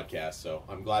in this podcast, so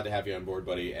I'm glad to have you on board,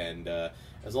 buddy, and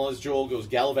as long as Joel goes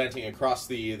gallivanting across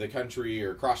the country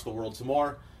or across the world some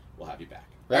more, we'll have you back.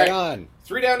 Right on.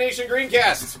 3 Down Nation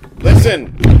Greencast.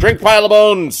 Listen, drink Pile of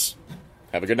Bones.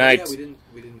 Have a good night. Yeah,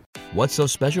 we didn't. What's so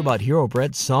special about Hero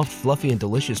Bread's soft, fluffy, and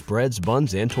delicious breads,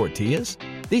 buns, and tortillas?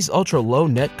 These ultra-low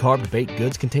net-carb baked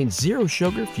goods contain zero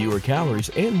sugar, fewer calories,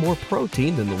 and more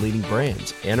protein than the leading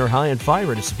brands, and are high in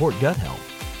fiber to support gut health.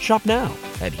 Shop now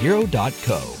at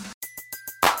Hero.co.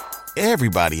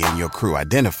 Everybody in your crew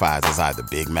identifies as either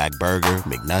Big Mac Burger,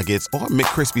 McNuggets, or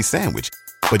McCrispy Sandwich.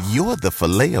 But you're the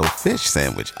Filet-O-Fish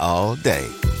Sandwich all day.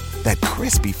 That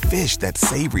crispy fish, that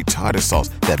savory tartar sauce,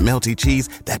 that melty cheese,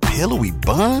 that pillowy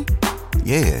bun.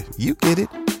 Yeah, you get it.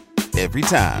 Every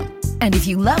time. And if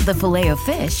you love the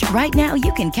Filet-O-Fish, right now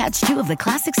you can catch 2 of the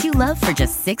classics you love for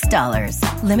just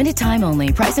 $6. Limited time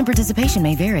only. Price and participation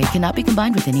may vary. Cannot be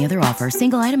combined with any other offer.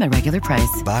 Single item at regular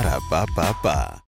price. Ba-da-ba-ba-ba.